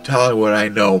about you, telling what I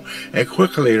know, and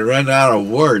quickly run out of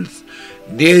words.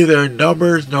 Neither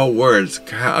numbers nor words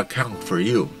account for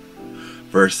you.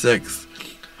 Verse 6.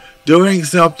 Doing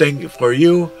something for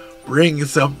you, bringing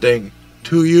something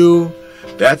to you,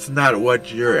 that's not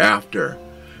what you're after.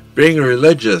 Being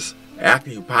religious,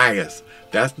 acting pious,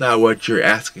 that's not what you're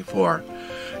asking for.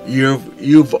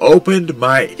 You've opened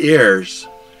my ears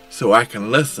so I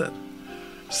can listen.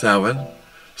 7.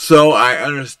 So I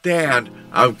understand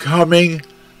I'm coming.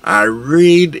 I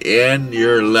read in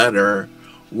your letter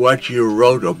what you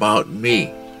wrote about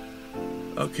me.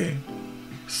 Okay.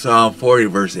 Psalm 40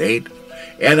 verse 8.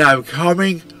 And I'm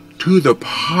coming to the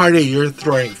party you're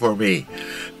throwing for me.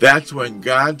 That's when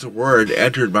God's word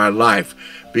entered my life,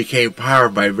 became part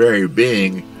of my very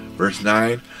being. Verse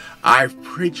 9, I've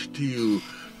preached to you,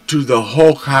 to the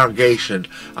whole congregation.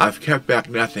 I've kept back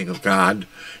nothing of God.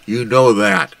 You know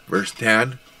that. Verse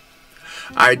 10,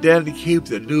 I didn't keep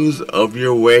the news of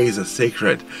your ways a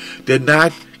secret, did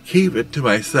not keep it to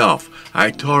myself.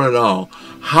 I told it all.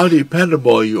 How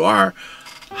dependable you are.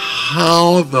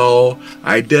 How, though,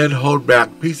 I did hold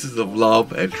back pieces of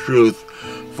love and truth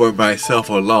for myself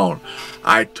alone.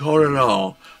 I told it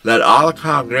all. Let all the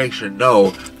congregation know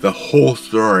the whole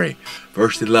story.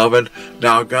 Verse 11,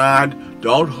 now God,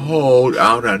 don't hold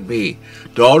out on me.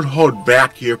 Don't hold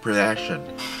back your possession.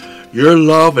 Your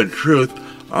love and truth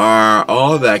are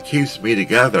all that keeps me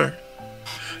together.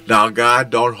 Now God,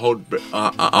 don't hold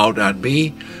out on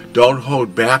me. Don't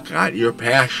hold back on your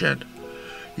passion.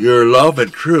 Your love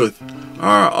and truth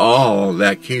are all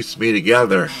that keeps me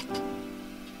together.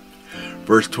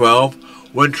 Verse 12,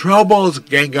 when troubles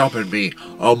gang up on me,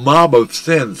 a mob of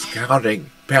sins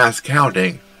past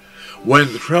counting. When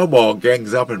trouble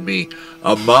gangs up on me,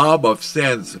 a mob of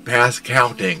sins past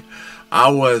counting. I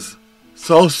was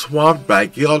so swamped by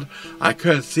guilt, I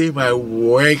couldn't see my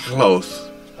way close.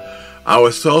 I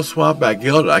was so swamped by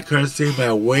guilt, I couldn't see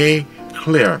my way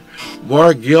clear.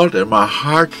 More guilt in my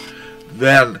heart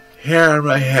than hair on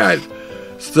my head.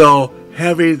 So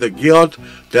heavy the guilt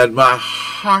that my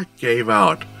heart gave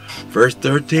out. Verse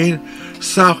 13,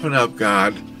 soften up,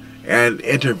 God, and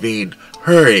intervene.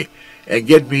 Hurry and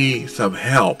get me some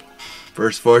help.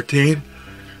 Verse 14,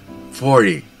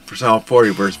 Psalm 40,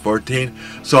 verse 14.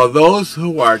 So those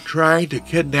who are trying to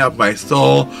kidnap my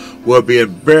soul will be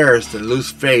embarrassed and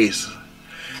lose face.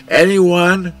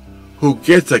 Anyone who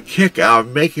gets a kick out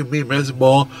of making me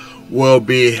miserable will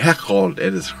be heckled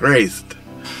and disgraced.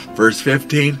 Verse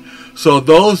 15. So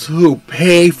those who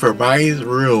pay for my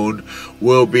ruin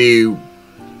will be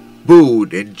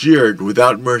booed and jeered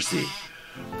without mercy.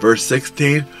 Verse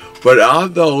 16. But all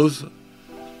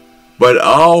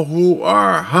who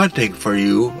are hunting for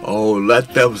you, oh,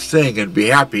 let them sing and be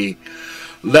happy.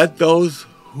 Let those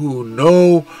who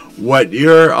know what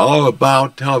you're all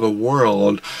about tell the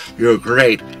world you're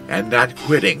great and not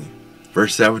quitting.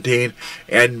 Verse 17,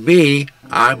 and me,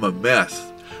 I'm a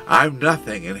mess. I'm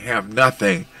nothing and have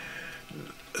nothing.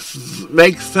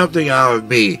 Make something out of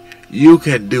me. You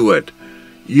can do it.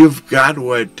 You've got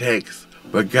what it takes.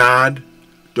 But God,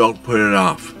 don't put it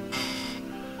off.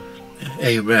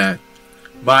 Amen.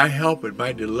 My help and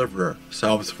my deliverer,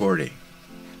 Psalms 40.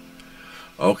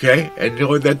 Okay, and you know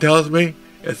what that tells me?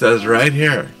 It says right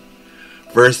here,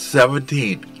 verse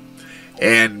 17,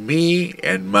 and me,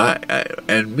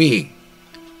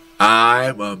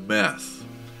 I'm a mess.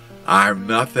 I'm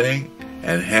nothing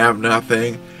and have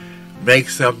nothing. Make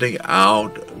something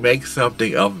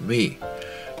of me.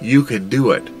 You can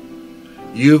do it.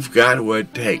 You've got what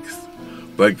it takes.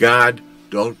 But God,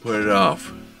 don't put it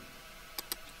off.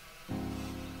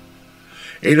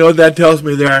 You know what that tells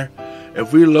me there?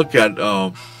 If we look at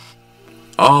all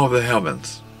the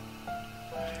heavens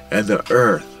and the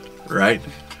earth, right?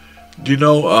 Do you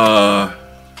know,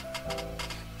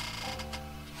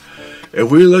 if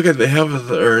we look at the heavens and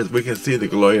the earth, we can see the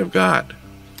glory of God,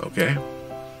 okay?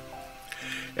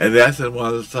 And that's in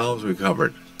one of the Psalms we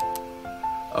covered,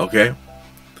 okay?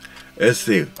 Let's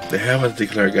see. The heavens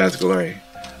declare God's glory.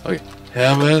 Okay,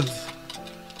 heavens,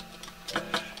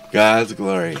 God's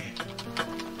glory.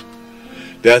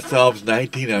 That's Psalms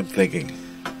 19, I'm thinking.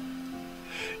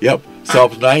 Yep,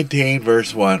 Psalms 19,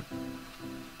 verse 1.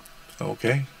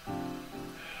 Okay.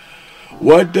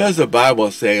 What does the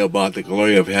Bible say about the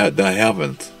glory of the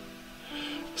heavens?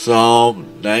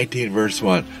 Psalm 19, verse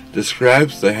 1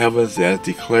 describes the heavens as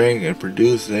declaring and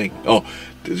producing.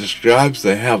 Describes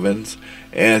the heavens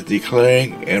as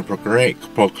declaring and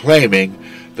proclaiming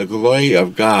the glory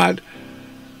of God.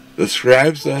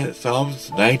 Psalms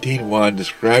 19:1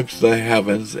 describes the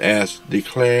heavens as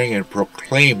declaring and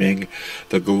proclaiming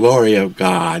the glory of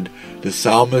God. The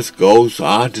psalmist goes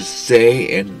on to say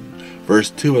in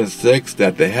verse 2 and 6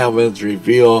 that the heavens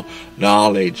reveal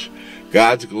knowledge.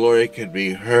 God's glory can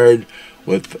be heard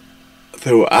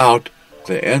throughout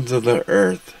the ends of the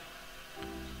earth.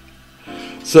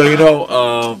 So, you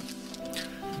know,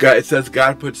 it says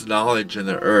God puts knowledge in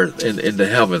the earth, in the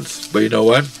heavens. But you know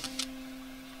what?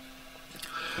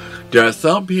 There are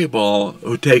some people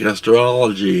who take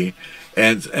astrology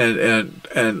and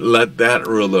let that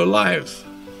rule their lives.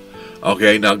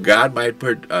 Okay, now God might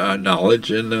put knowledge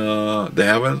in the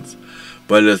heavens,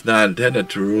 but it's not intended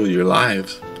to rule your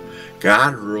lives.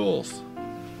 God rules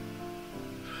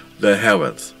the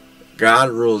heavens. God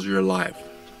rules your life.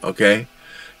 Okay?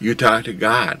 You talk to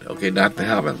God, okay, not the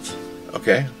heavens.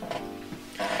 Okay?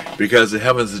 Because the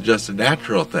heavens is just a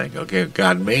natural thing, okay?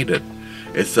 God made it.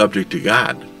 is subject to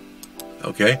God.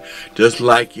 Okay? Just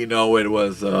like, you know, it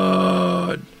was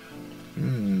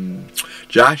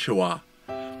Joshua,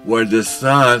 where the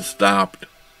sun stopped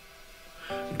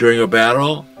during a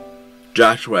battle.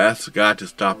 Joshua asked God to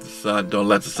stop the sun. Don't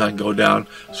let the sun go down.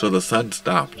 So the sun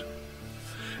stopped.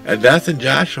 And that's in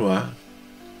Joshua.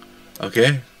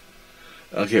 Okay?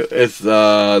 Okay, it's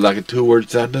like a 2-word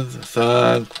sentence.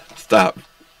 Sun, stop.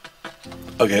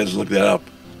 Okay, let's look that up.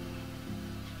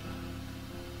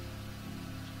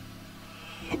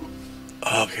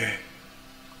 Okay.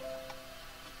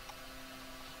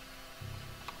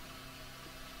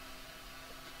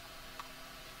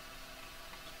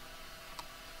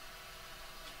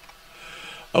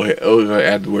 Okay, we're going to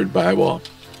add the word Bible.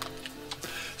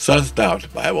 Sun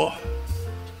stopped, Bible.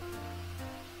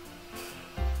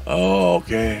 Oh,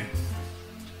 okay.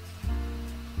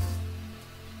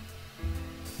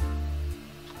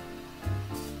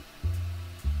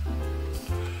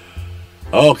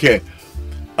 Okay.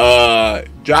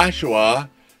 Joshua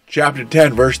chapter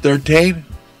 10 verse 13.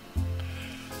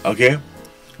 Okay.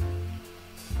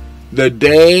 The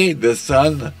day the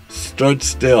sun stood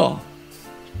still.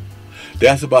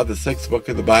 That's about the 6th book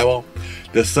of the Bible.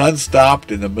 The sun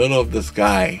stopped in the middle of the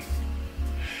sky.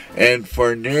 And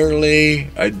for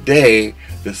nearly a day,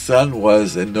 the sun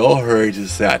was in no hurry to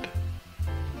set.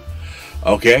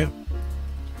 Okay?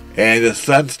 And the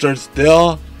sun stood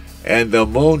still, and the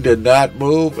moon did not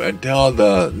move until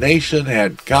the nation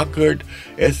had conquered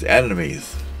its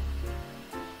enemies.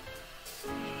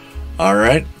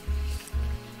 Alright?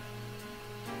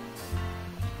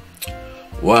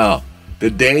 Wow. The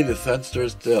day the sun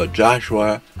stood still.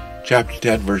 Joshua chapter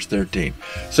 10 verse 13.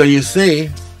 So you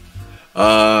see,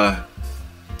 the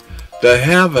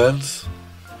heavens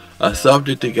are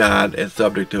subject to God and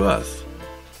subject to us.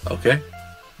 Okay?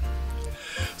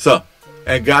 So,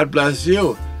 and God bless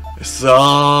you.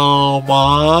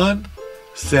 Solomon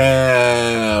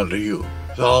send you.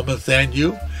 Solomon send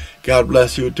you. God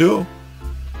bless you too.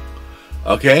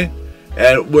 Okay?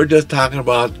 And we're just talking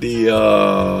about the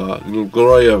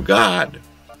glory of God.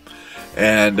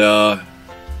 And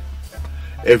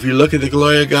if you look at the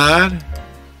glory of God,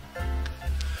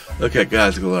 look at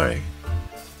God's glory.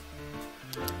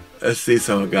 Let's see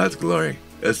some of God's glory.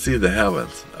 Let's see the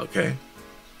heavens, okay?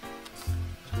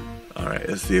 Alright,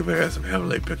 let's see if we got some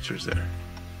heavenly pictures there.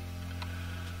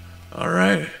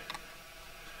 Alright.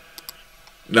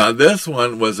 Now this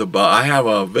one was about, I have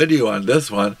a video on this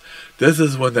one. This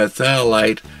is when that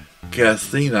satellite,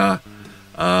 Cassina,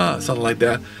 something like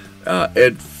that,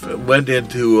 it went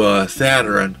into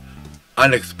Saturn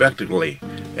unexpectedly.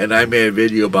 And I made a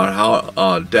video about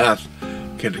how death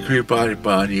can creep out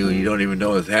upon you and you don't even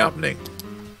know it's happening.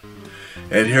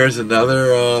 And here's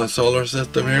another solar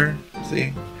system here.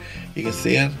 See? You can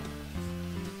see it?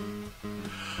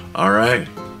 Alright.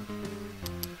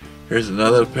 Here's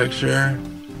another picture.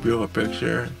 Beautiful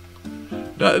picture.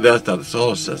 No, that's not the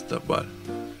solar system, but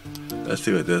let's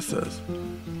see what this is.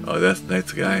 Oh, that's the night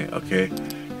sky. Okay.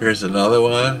 Here's another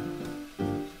one.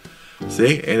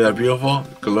 See? Ain't that beautiful?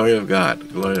 Glory of God.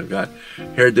 Glory of God.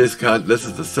 Here, this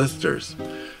is the sisters.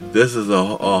 This is a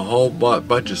whole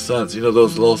bunch of suns. You know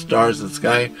those little stars in the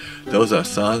sky? Those are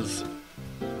suns.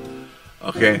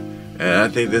 Okay. And I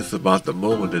think this is about the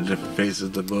moon, the different phases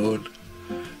of the moon.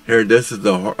 Here, this is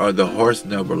the Horse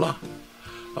Nebula.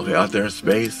 Okay, out there in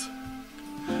space.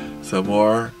 Some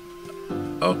more.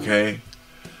 Okay.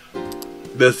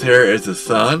 This here is the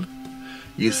sun.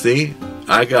 You see?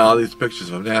 I got all these pictures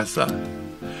from NASA.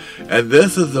 And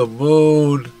this is the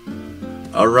moon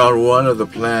around one of the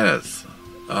planets.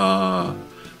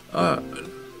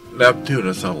 Neptune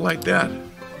or something like that.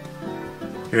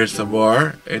 Here's some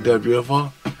more. Ain't that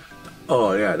beautiful?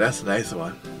 Oh yeah, that's a nice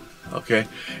one. Okay.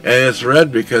 And it's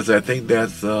red because I think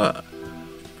that's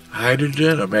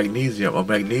hydrogen or magnesium. Oh,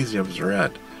 magnesium's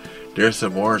red. There's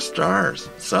some more stars.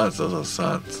 Suns, those are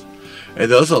suns. And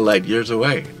those are light years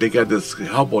away. They got this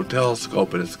Hubble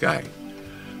telescope in the sky.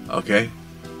 Okay?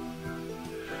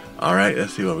 Alright,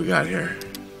 let's see what we got here.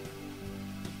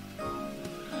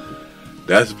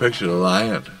 That's a picture of the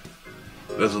lion.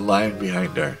 There's a lion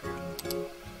behind there.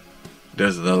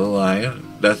 There's another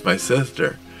lion. That's my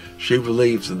sister. She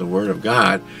believes in the Word of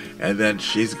God, and then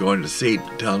she's going to sea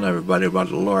telling everybody about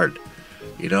the Lord.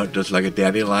 You know, just like a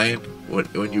dandelion.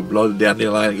 When you blow the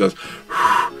dandelion, it goes,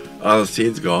 all the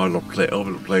seeds go all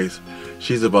over the place.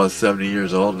 She's about 70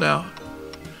 years old now.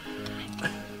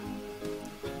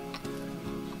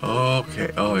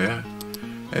 Okay, oh yeah.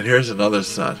 And here's another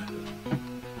sun.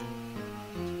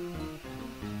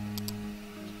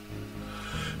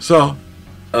 So,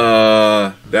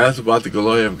 that's about the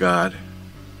glory of God.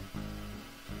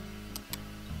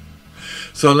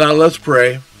 So now let's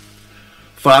pray.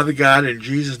 Father God, in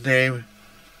Jesus' name,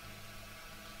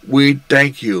 we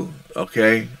thank you,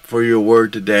 okay, for your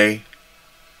word today.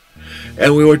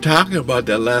 And we were talking about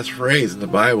that last phrase in the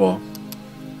Bible.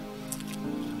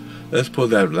 Let's pull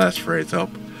that last phrase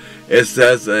up. It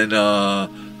says in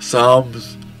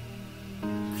Psalms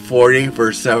 40,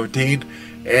 verse 17,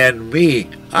 and me,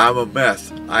 I'm a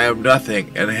mess. I am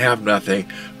nothing and have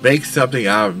nothing. Make something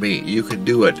out of me. You can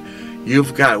do it.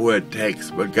 You've got what it takes,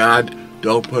 but God,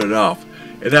 don't put it off.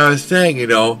 And I was saying, you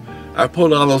know, I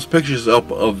pulled all those pictures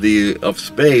up of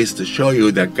space to show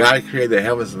you that God created the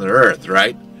heavens and the earth,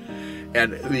 right?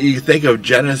 And you think of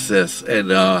Genesis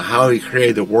and how he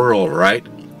created the world, right?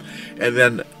 And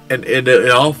then it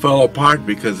all fell apart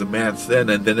because of man's sin,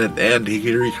 and then at the end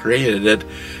he recreated it,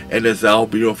 and it's all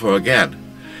beautiful again.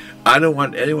 I don't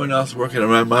want anyone else working in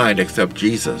my mind except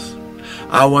Jesus.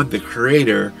 I want the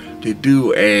Creator to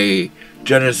do a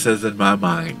Genesis in my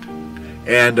mind.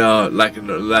 And like in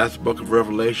the last book of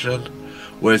Revelation,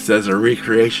 where it says a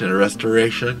recreation, a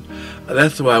restoration,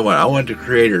 that's what I want. I want the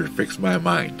Creator to fix my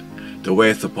mind the way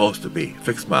it's supposed to be.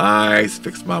 Fix my eyes,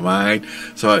 fix my mind.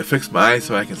 So I fix my eyes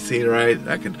so I can see right.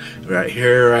 I can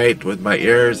hear right with my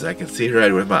ears. I can see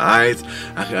right with my eyes.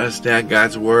 I can understand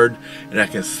God's word, and I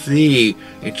can see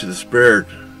into the Spirit.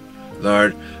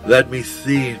 Lord, let me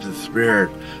see into the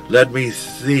Spirit. Let me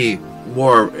see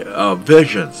more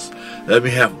visions. Let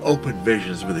me have open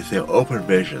visions, where they say open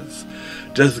visions.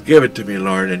 Just give it to me,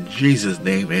 Lord, in Jesus'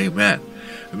 name, amen.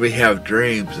 Let me have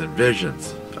dreams and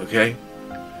visions, okay?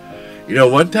 You know,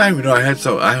 one time, you know,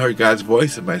 I heard God's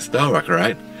voice in my stomach,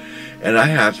 right? And I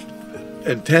had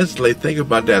intensely think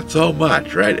about that so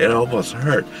much, right? It almost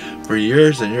hurt for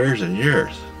years and years and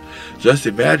years. Just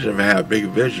imagine if I had a big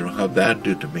vision of how that would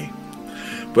do to me.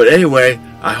 But anyway,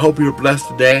 I hope you're blessed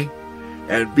today,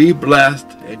 and be blessed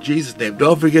in Jesus' name.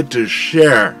 Don't forget to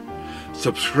share,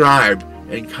 subscribe,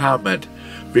 and comment,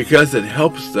 because it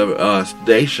helps the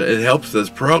station, it helps this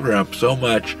program so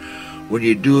much when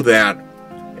you do that.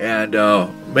 And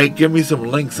give me some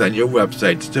links on your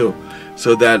websites too,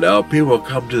 so that people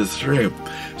come to the stream.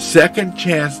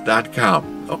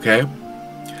 Secondchance.com, okay?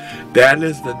 That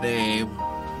is the name.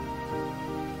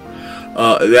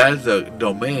 That is the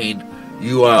domain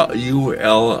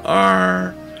URL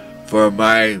for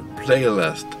my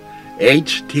playlist.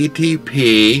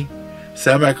 http://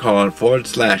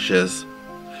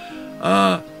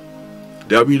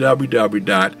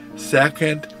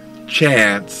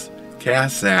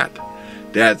 www.secondchance.com.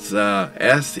 That's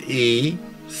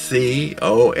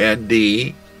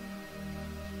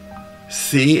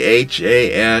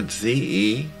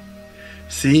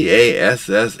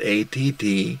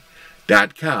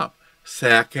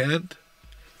Second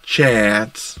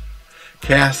Chance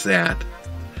Cassat,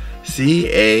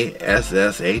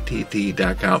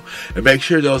 CASSATT.com. And make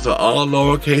sure those are all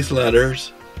lowercase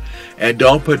letters. And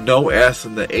don't put no S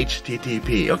in the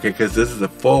HTTP, okay? Because this is a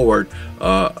forward,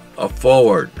 it's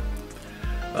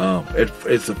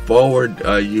a forward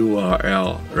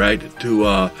URL, right?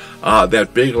 To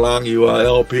that big long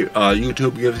URL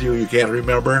YouTube gives you. You can't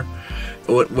remember.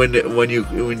 When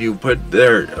you put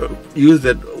there, use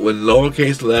it with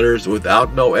lowercase letters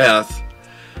without no S,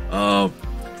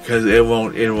 because it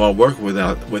won't work with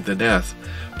an S.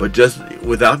 But just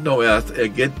without no S,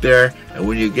 it get there, and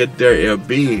when you get there, it'll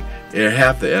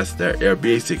have the S there. It'll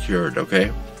be secured,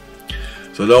 okay?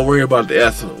 So don't worry about the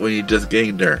S when you just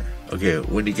getting there. Okay,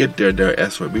 when you get there, the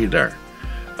S will be there.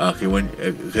 Okay,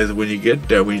 because when you get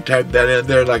there, when you type that in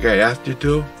there like I asked you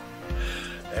to,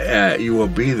 you will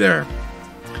be there,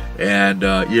 and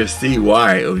you'll see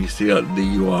why when you see the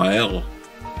URL.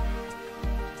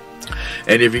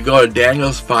 And if you go to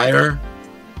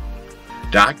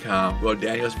DanielsFire.com, go to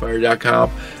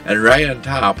DanielsFire.com, and right on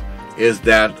top is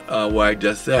that what I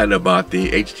just said about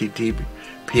the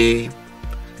HTTP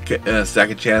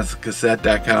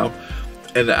secondchancecassette.com.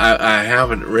 And I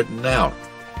have it written out.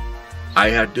 All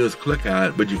you have to do is click on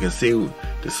it, but you can see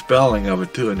the spelling of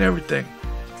it too and everything.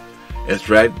 It's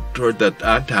right toward the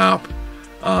on top,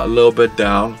 a little bit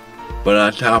down, but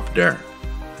on top there.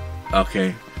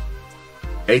 Okay.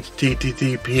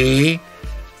 HTTP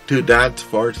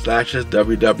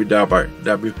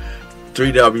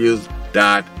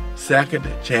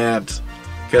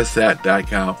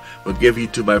www.secondchancecassette.com will give you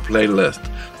to my playlist.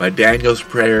 My Daniel's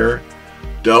Prayer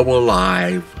Double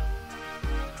Live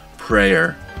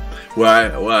Prayer, where I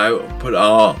put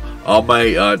all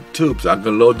my tubes. I'm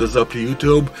gonna load this up to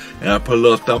YouTube, and I put a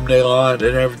little thumbnail on it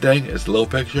and everything. It's a little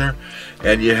picture,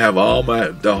 and you have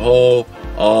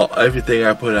everything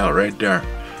I put out right there,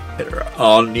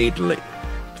 all neatly,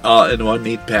 all in one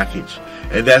neat package.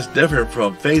 And that's different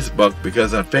from Facebook,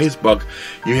 because on Facebook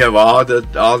you have all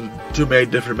too many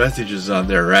different messages on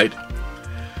there, right?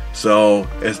 So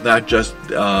it's not just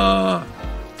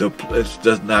it's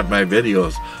just not my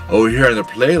videos. Over here in the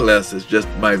playlist, it's just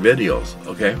my videos.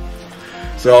 Okay,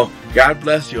 so God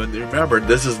bless you, and remember,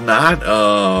 this is not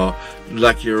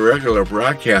like your regular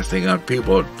broadcasting on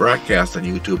people broadcast on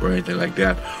YouTube or anything like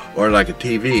that, or like a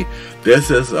TV.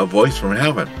 This is a voice from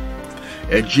heaven.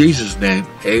 In Jesus' name,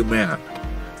 amen.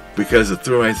 Because it's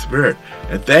through my spirit.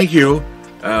 And thank you.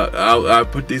 I'll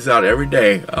put these out every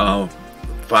day,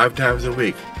 5 times a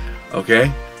week.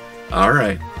 Okay? All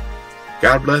right.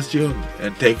 God bless you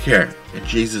and take care. In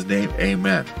Jesus' name,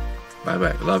 amen.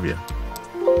 Bye-bye. Love you.